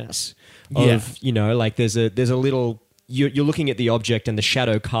darkness. Like there's a little. You're looking at the object and the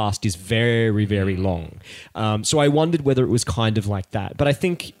shadow cast is very, very long. So I wondered whether it was kind of like that. But I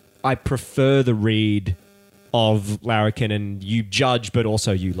think I prefer the read of Larrikin and you judge, but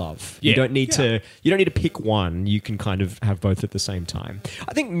also you love. Yeah. You don't need to pick one. You can kind of have both at the same time.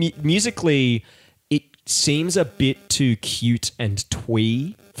 I think musically, it seems a bit too cute and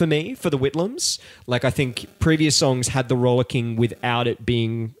twee for me, for the Whitlams. Like, I think previous songs had the rollicking without it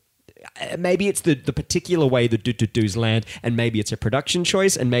being... Maybe it's the particular way the do-do-do's land, and maybe it's a production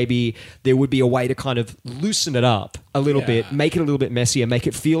choice, and maybe there would be a way to kind of loosen it up a little bit, make it a little bit messier, make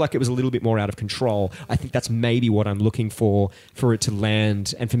it feel like it was a little bit more out of control. I think that's maybe what I'm looking for it to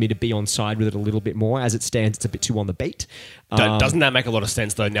land and for me to be on side with it a little bit more. As it stands, it's a bit too on the beat. Doesn't that make a lot of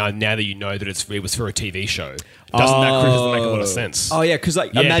sense, though, now that you know that it was for a TV show? Doesn't that criticism make a lot of sense? Oh, yeah, because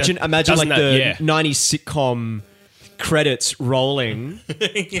imagine like the 90s sitcom... credits rolling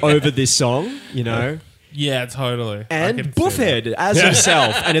over this song, you know, Yeah, totally. and Buffhead as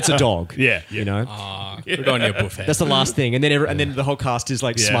himself, and it's a dog. Yeah. You know, Good on you, Buffhead. that's the last thing, and then the whole cast is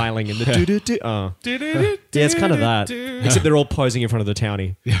like smiling and the do do do. Oh, yeah, it's kind of that. Except they're all posing in front of the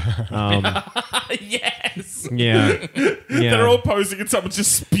townie. Yes. Yeah, They're all posing and someone's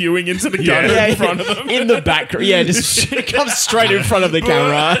just spewing into the gutter in front of them. in the background. Yeah, just it comes straight in front of the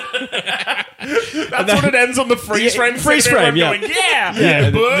camera. That's what it ends on the freeze frame. freeze frame,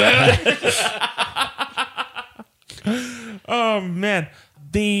 yeah. Going, Oh, man.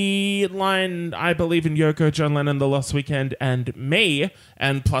 The line, I believe in Yoko, John Lennon, The Lost Weekend, and me,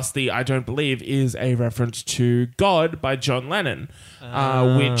 and plus the I don't believe, is a reference to God by John Lennon,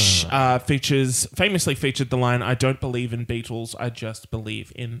 which famously featured the line, I don't believe in Beatles, I just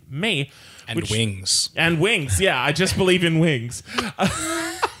believe in me. And wings. And wings, yeah, I just believe in wings.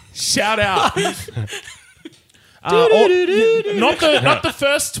 Shout out. Not the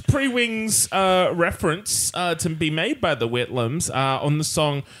first pre-Wings reference to be made by the Whitlams on the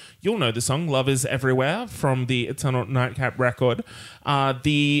song. You'll know the song "Love Is Everywhere" from the Eternal Nightcap record.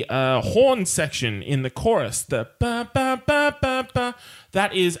 The horn section in the chorus, the ba ba ba ba ba,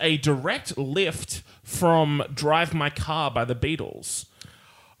 that is a direct lift from "Drive My Car" by the Beatles.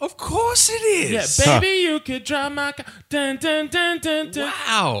 Of course it is. Yeah, baby, you could drive my car. Dun, dun, dun, dun, dun.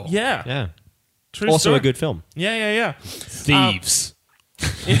 Wow. Yeah. Yeah, True also story. a good film. Yeah. Thieves.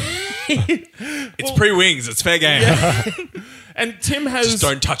 It's pre-wings. It's fair game. And Tim has Just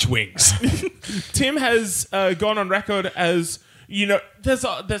don't touch wings. Tim has gone on record as, you know, there's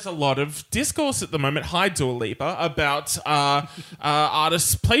a lot of discourse at the moment, hi Dua Lipa, about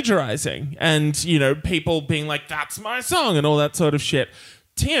artists plagiarizing and, you know, people being like, that's my song and all that sort of shit.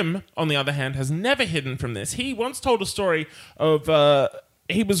 Tim, on the other hand, has never hidden from this. He once told a story of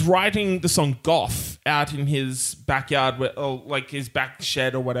he was writing the song Goth out in his backyard, like his back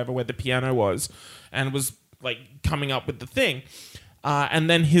shed or whatever, where the piano was, and was like coming up with the thing. And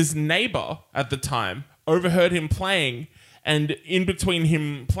then his neighbor at the time overheard him playing, and in between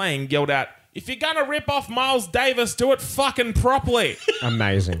him playing, yelled out, "If you're gonna rip off Miles Davis, do it fucking properly."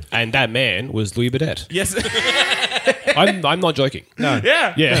 Amazing. And that man was Louis Burdett. Yes. I'm not joking. No.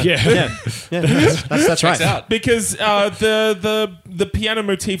 Yeah. Yeah, that's right. out. Because the piano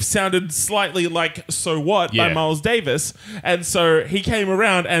motif sounded slightly like "So What" by Yeah. Miles Davis, and so he came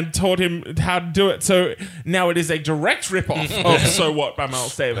around and taught him how to do it. So now it is a direct ripoff of "So What" by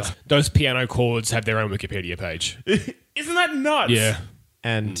Miles Davis. Those piano chords have their own Wikipedia page. Isn't that nuts?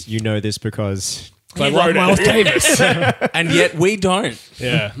 And you know this because I love Miles Davis. And yet we don't.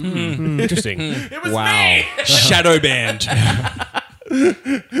 Yeah. Interesting. It was wow. me. Shadow band.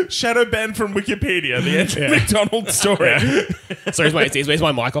 Shadow banned from Wikipedia. The Andrew McDonald story. So is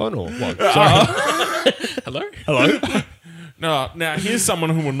my mic on or what? Sorry. Hello? Hello? No, now here's someone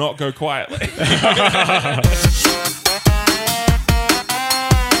who will not go quietly.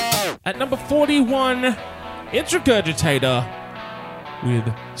 At number 41, it's Regurgitator with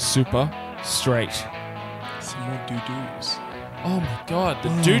Super Straight. Some more doo-doos. Oh my god, the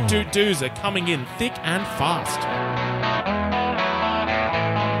do-do-do's are coming in thick and fast.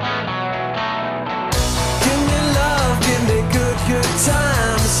 Give me love, give me good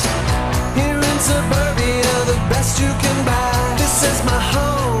times. Here in suburbia, the best you can buy. This is my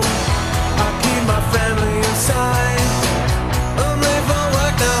home. I keep my family inside. I'm late for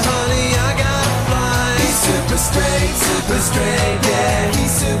work now.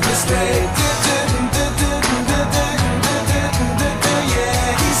 straight.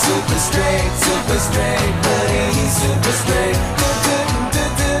 Yeah, he's super straight, buddy, he's super straight.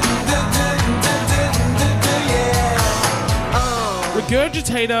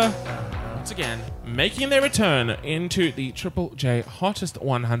 Regurgitator, once again, making their return into the Triple J Hottest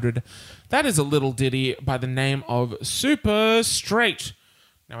 100. That is a little ditty by the name of Super Straight.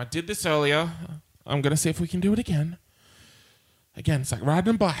 Now, I did this earlier. I'm going to see if we can do it again. Again, it's like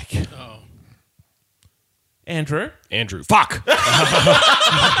riding a bike. Oh. Andrew. Fuck.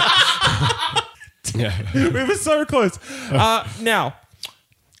 We were so close. Now,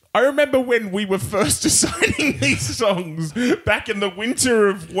 I remember when we were first assigning these songs back in the winter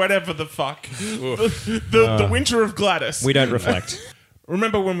of whatever the fuck. The winter of Gladys. We don't reflect.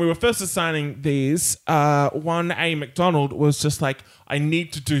 Remember when we were first assigning these, 1A McDonald was just like, I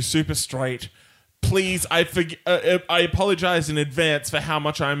need to do Super Straight. Please, I apologize in advance for how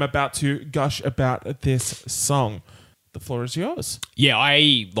much I'm about to gush about this song. The floor is yours. Yeah,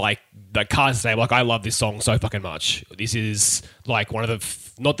 I can't say, I love this song so fucking much. This is like one of the,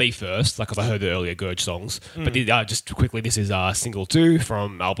 not the first, because I heard the earlier Gurge songs, but just quickly, this is single 2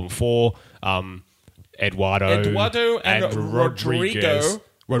 from album 4. Eduardo and Rodriguez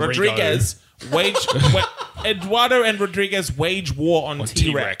Eduardo and Rodriguez wage war on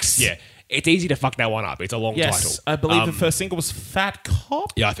T-Rex. Yeah. It's easy to fuck that one up. It's a long title. I believe the first single was Fat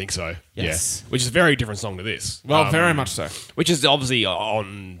Cop. Yeah, I think so. Yes. Yeah. Which is a very different song to this. Well, very much so. Which is obviously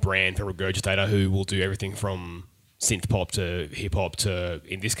on brand for Regurgitator, who will do everything from synth pop to hip hop to,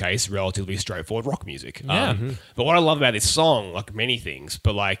 in this case, relatively straightforward rock music. Yeah. But what I love about this song, like many things,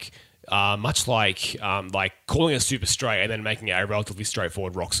 but much like calling it Super Straight and then making it a relatively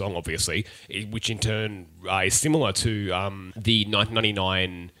straightforward rock song, obviously, which in turn is similar to the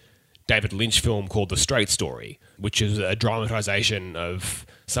 1999 David Lynch film called The Straight Story, which is a dramatization of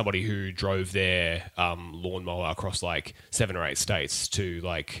somebody who drove their lawnmower across 7 or 8 states to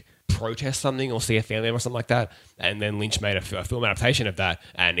protest something or see a family member or something like that. And then Lynch made a film adaptation of that,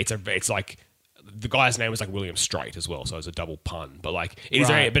 and it's like the guy's name was William Straight as well, so it's a double pun. But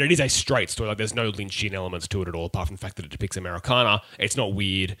it is a straight story. There's no Lynchian elements to it at all, apart from the fact that it depicts Americana. It's not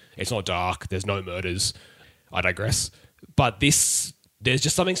weird. It's not dark. There's no murders. I digress. But there's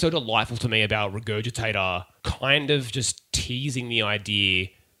just something so delightful to me about Regurgitator kind of just teasing the idea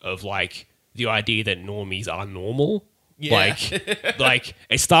of the idea that normies are normal. Yeah.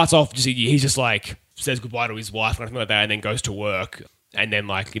 It starts off he's just says goodbye to his wife and something like that, and then goes to work. And then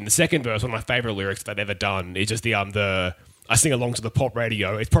in the second verse, one of my favorite lyrics that I've ever done is just I sing along to the pop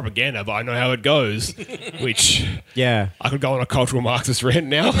radio. It's propaganda, but I know how it goes. Which I could go on a cultural Marxist rant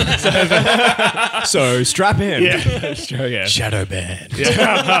now. So strap in. Yeah, sure, yeah. Shadow band.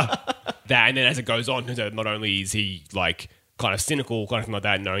 Yeah. That, and then as it goes on, not only is he kind of cynical, kind of thing like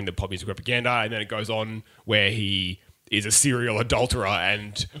that, knowing that pop music propaganda, and then it goes on where he is a serial adulterer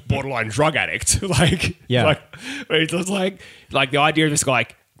and borderline drug addict. Where it's just the idea of this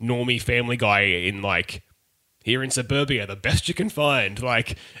normie family guy in here in suburbia, the best you can find.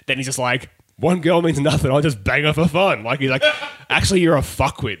 Then he's just one girl means nothing. I'll just bang her for fun. He's actually, you're a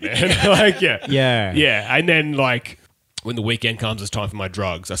fuckwit, man. Yeah. Yeah. And then when the weekend comes, it's time for my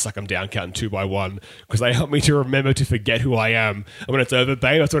drugs. I suck them down, counting 2 by 1, because they help me to remember to forget who I am. And when it's over,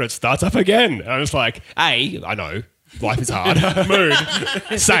 babe, that's when it starts up again. And I'm just I know life is hard. Mood,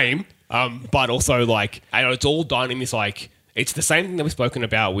 same. But also and it's all done in this it's the same thing that we've spoken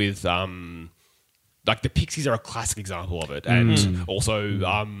about with the Pixies are a classic example of it, and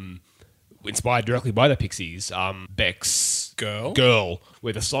also inspired directly by the Pixies, Beck's Girl,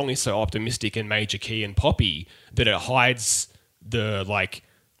 where the song is so optimistic and major key and poppy that it hides the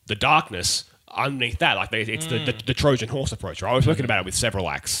darkness underneath that. It's the Trojan horse approach, right? I've spoken about it with several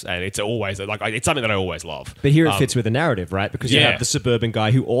acts, and it's always it's something that I always love. But here it fits with the narrative, right? Because you have the suburban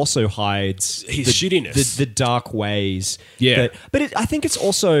guy who also hides his shittiness, the dark ways. Yeah, but I think it's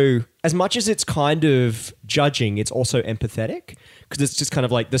also, as much as it's kind of judging, it's also empathetic, because it's just kind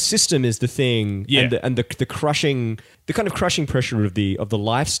of the system is the thing, and the crushing, the kind of crushing pressure of the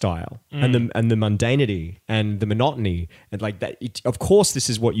lifestyle and the mundanity and the monotony, and that. Of course, this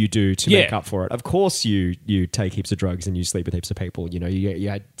is what you do to make up for it. Of course, you take heaps of drugs and you sleep with heaps of people.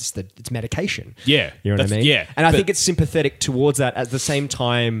 It's medication. Yeah, you know what I mean. Yeah, and I think it's sympathetic towards that at the same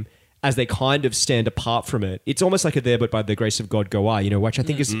time as they kind of stand apart from it. It's almost like a There But By the Grace of God Go I, which I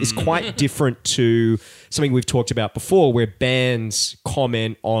think is quite different to something we've talked about before, where bands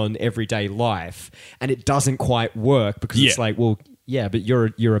comment on everyday life and it doesn't quite work because it's but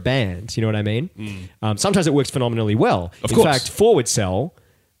you're a band, you know what I mean? Sometimes it works phenomenally well. Of In course. fact, Forward Cell,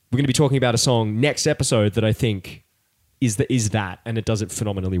 we're going to be talking about a song next episode that I think is that, and it does it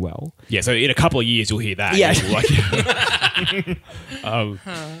phenomenally well. Yeah, so in a couple of years you'll hear that. Yeah.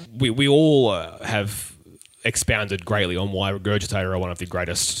 We all have expounded greatly on why Regurgitator are one of the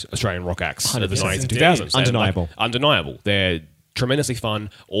greatest Australian rock acts of the 90s and 2000s. Undeniable. Undeniable. They're tremendously fun,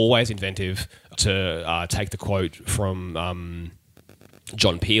 always inventive. To take the quote from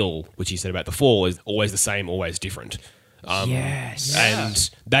John Peel, which he said about The Fall, is always the same, always different. Yes. And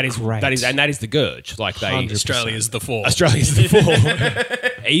that is the Gurge. Like they 100%. Australia's The Fall. Australia's The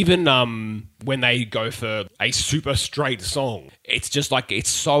Fall. Even when they go for a super straight song, it's just like, it's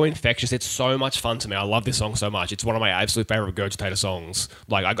so infectious. It's so much fun to me. I love this song so much. It's one of my absolute favorite Regurgitator songs.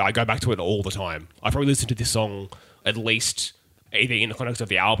 Like I go back to it all the time. I probably listen to this song at least either in the context of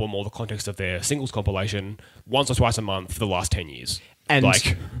the album or the context of their singles compilation once or twice a month for the last 10 years. And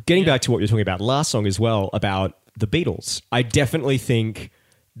getting back to what you're talking about last song as well, about the Beatles, I definitely think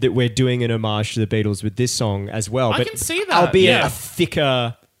that we're doing an homage to the Beatles with this song as well. I can see that, albeit yeah.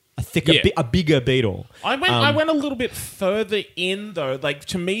 a bigger Beatle. I went a little bit further in though. Like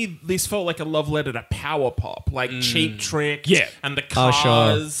to me, this felt like a love letter to power pop, like Cheap Trick, and the Oh, sure.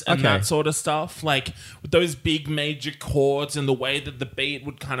 Cars and Okay. that sort of stuff. Like with those big major chords and the way that the beat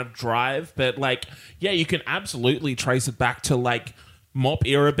would kind of drive. But like, yeah, you can absolutely trace it back to like Mop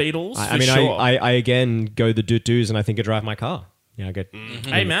era Beatles. I mean, sure. I again go the doos and I think I drive my car. Yeah, I get.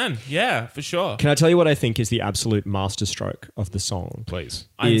 Hey man, yeah, for sure. Can I tell you what I think is the absolute masterstroke of the song? Please.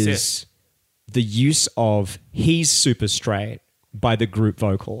 I Is insist. the use of "He's Super Straight" by the group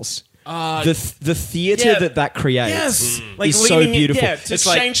vocals. The theater that creates Yes, is so leaning it- beautiful. Yeah, to It's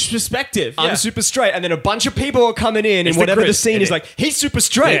like, change perspective. I'm yeah. super straight, and then a bunch of people are coming in, and It's whatever the Greek- scene is like, he's super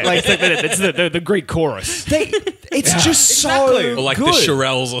straight. Yeah, Like it's the Greek chorus. it's just Exactly. so Or like good. the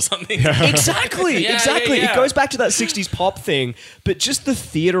Shirelles or something. Exactly, Yeah, exactly. yeah, yeah. It goes back to that 60s pop thing, but just the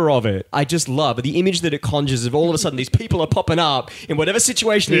theater of it, I just love. The image that it conjures of all of a sudden these people are popping up in whatever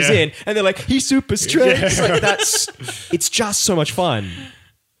situation he's Yeah. in, and they're like, he's super straight. It's like, it's just so much fun.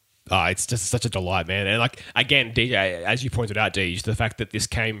 It's just such a delight, man. And like, again, DJ, as you pointed out, DJ, the fact that this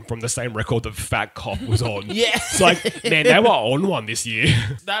came from the same record that Fat Cop was on. It's like, man, they were on one this year.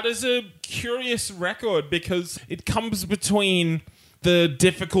 That is a curious record because it comes between the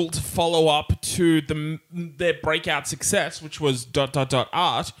difficult follow-up to their breakout success, which was ...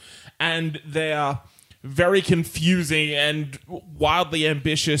 art, and their very confusing and wildly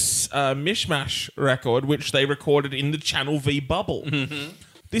ambitious Mishmash record, which they recorded in the Channel V bubble.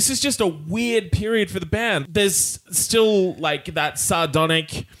 This is just a weird period for the band. There's still like that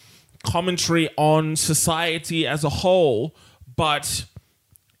sardonic commentary on society as a whole, but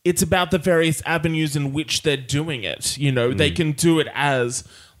it's about the various avenues in which they're doing it. You know, they can do it as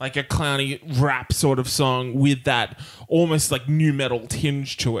like a clowny rap sort of song with that almost like new metal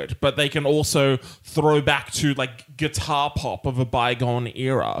tinge to it, but they can also throw back to like guitar pop of a bygone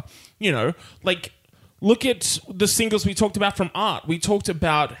era. You know, like look at the singles we talked about from Art. We talked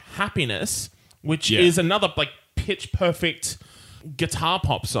about Happiness, which is another like pitch perfect guitar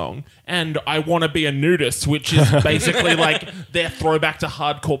pop song, and I Want to Be a Nudist, which is basically like their throwback to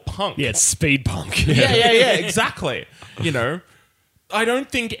hardcore punk. Yeah, it's speed punk. Yeah, exactly. You know, I don't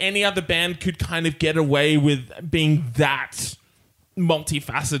think any other band could kind of get away with being that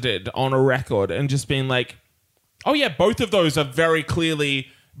multifaceted on a record and just being like, oh yeah, both of those are very clearly,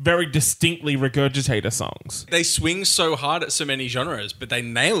 very distinctly Regurgitator songs. They swing so hard at so many genres, but they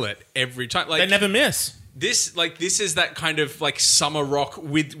nail it every time. Like They never miss. this is that kind of like summer rock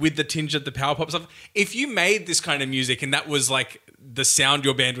with the tinge of the power pop stuff. If you made this kind of music and that was like the sound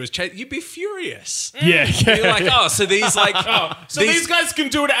your band was chasing, you'd be furious. Yeah. You're like, oh, so these like, So these guys can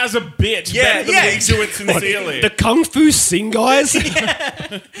do it as a bit. Yeah, better than yeah, we do it sincerely. The Kung Fu Sing guys? Are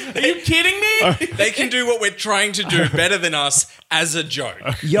you kidding me? they can do what we're trying to do better than us as a joke.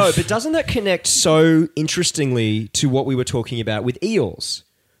 Yo, but doesn't that connect so interestingly to what we were talking about with Eels?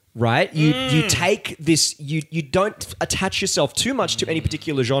 Right? You take this, you don't attach yourself too much to any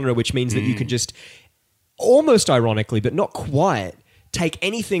particular genre, which means that you can just almost ironically, but not quite, take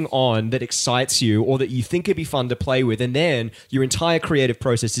anything on that excites you or that you think could be fun to play with, and then your entire creative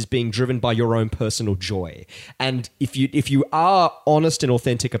process is being driven by your own personal joy. And if you are honest and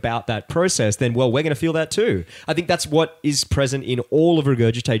authentic about that process, then well, we're going to feel that too. I think that's what is present in all of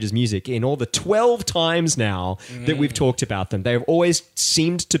Regurgitator's music. In all the 12 times now that we've talked about them, they have always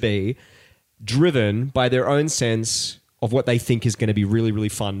seemed to be driven by their own sense of what they think is going to be really, really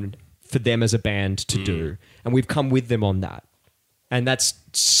fun for them as a band to do. And we've come with them on that. And that's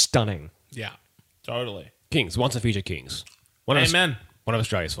stunning. Yeah. Totally. Kings, once and future Kings. One Amen. One of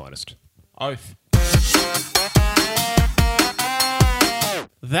Australia's finest. Oath.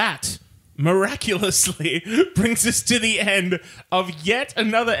 That miraculously brings us to the end of yet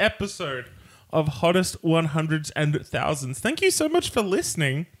another episode of Hottest 100s and Thousands. Thank you so much for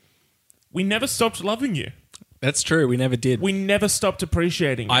listening. We never stopped loving you. That's true. We never did. We never stopped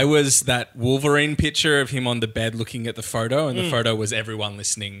appreciating you. I was that Wolverine picture of him on the bed looking at the photo, and the photo was everyone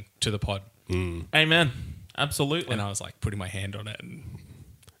listening to the pod. Amen. Absolutely. And I was like putting my hand on it. And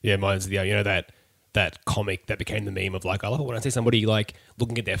Yeah, mine's that comic that became the meme of like, I love it when I see somebody like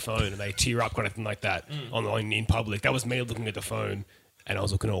looking at their phone and they tear up kind of thing like that in public. That was me looking at the phone and I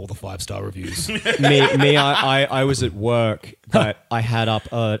was looking at all the 5-star reviews. I was at work, but I had up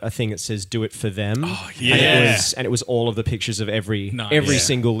a thing that says "Do it for them." Oh, yeah. and it was all of the pictures of every Nice.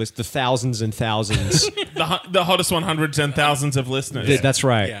 single list, the thousands and thousands. the hottest 100s and thousands of listeners. That's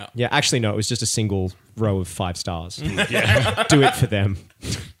right. Yeah. Yeah, actually, no, it was just a single row of 5 stars. Do it for them.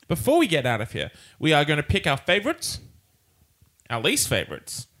 Before we get out of here, we are going to pick our favorites, our least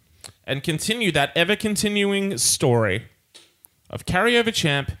favorites, and continue that ever-continuing story of Carryover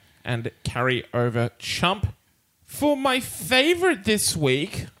Champ and Carryover Chump. For my favorite this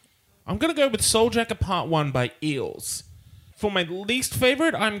week, I'm going to go with Soul Jacker Part 1 by Eels. For my least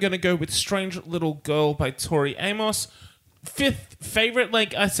favorite, I'm going to go with Strange Little Girl by Tori Amos. Fifth favorite,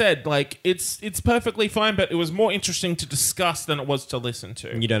 like I said, like it's perfectly fine, but it was more interesting to discuss than it was to listen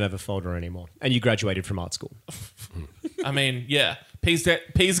to. And you don't have a folder anymore. And you graduated from art school. I mean, yeah, P's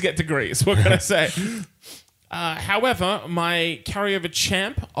get degrees. What can I say? However, my carryover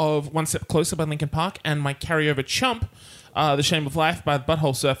champ of One Step Closer by Linkin Park and my carryover chump, The Shame of Life by the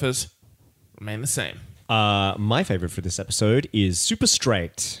Butthole Surfers, remain the same. My favorite for this episode is Super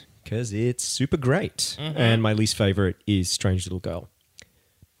Straight, because it's super great. And my least favorite is Strange Little Girl.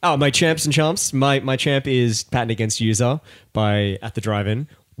 Oh, my champs and chumps. My champ is Patent Against User by At the Drive-In.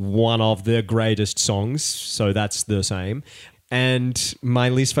 One of the greatest songs, so that's the same. And my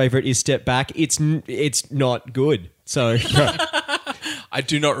least favorite is Step Back. It's not good. So I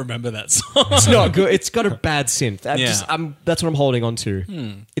do not remember that song. it's not good. It's got a bad synth. Yeah. That's what I'm holding on to.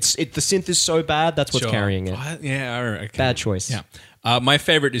 The synth is so bad. That's what's Sure. carrying it. Yeah, all right, okay. Bad choice. Yeah. My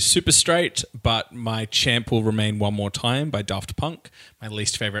favorite is Super Straight, but my champ will remain One More Time by Daft Punk. My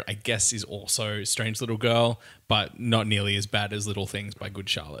least favorite, I guess, is also Strange Little Girl, but not nearly as bad as Little Things by Good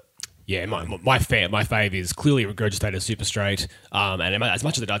Charlotte. Yeah, my fave is clearly Regurgitated Super Straight. And as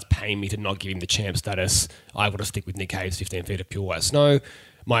much as it does pain me to not give him the champ status, I want to stick with Nick Cave's 15 Feet of Pure White Snow.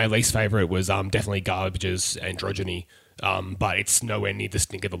 My least favourite was definitely Garbage's Androgyny, but it's nowhere near the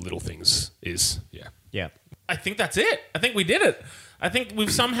stink of the Little Things is. Yeah. I think that's it. I think we did it. I think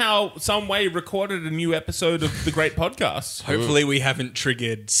we've somehow, some way recorded a new episode of the Great Podcast. Hopefully we haven't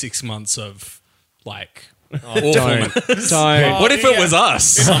triggered 6 months of, like... Don't. What if it was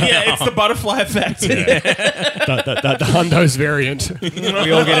us? Yeah, it's the butterfly effect. The Hundos variant.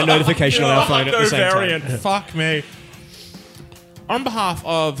 We all get a notification on our phone at the same variant. time. Fuck me. On behalf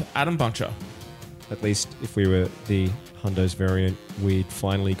of Adam Buncher, At least if we were the Hundos variant, we'd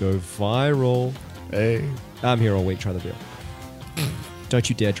finally go viral. Hey. I'm here all week trying to deal. Don't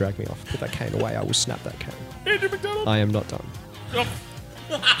you dare drag me off. Put that cane away. I will snap that cane. Andrew McDonald. I am not done.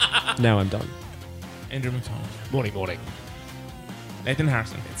 Now I'm done. Andrew McDonald. Morning. Nathan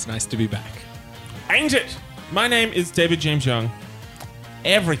Harrison. It's nice to be back. Ain't it? My name is David James Young.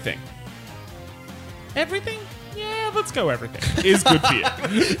 Everything? Yeah, let's go everything. Is good for you.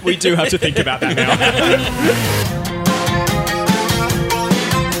 We do have to think about that now.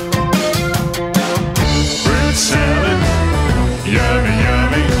 Fruit salad, yummy,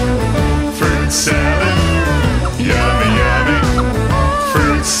 yummy. Fruit salad.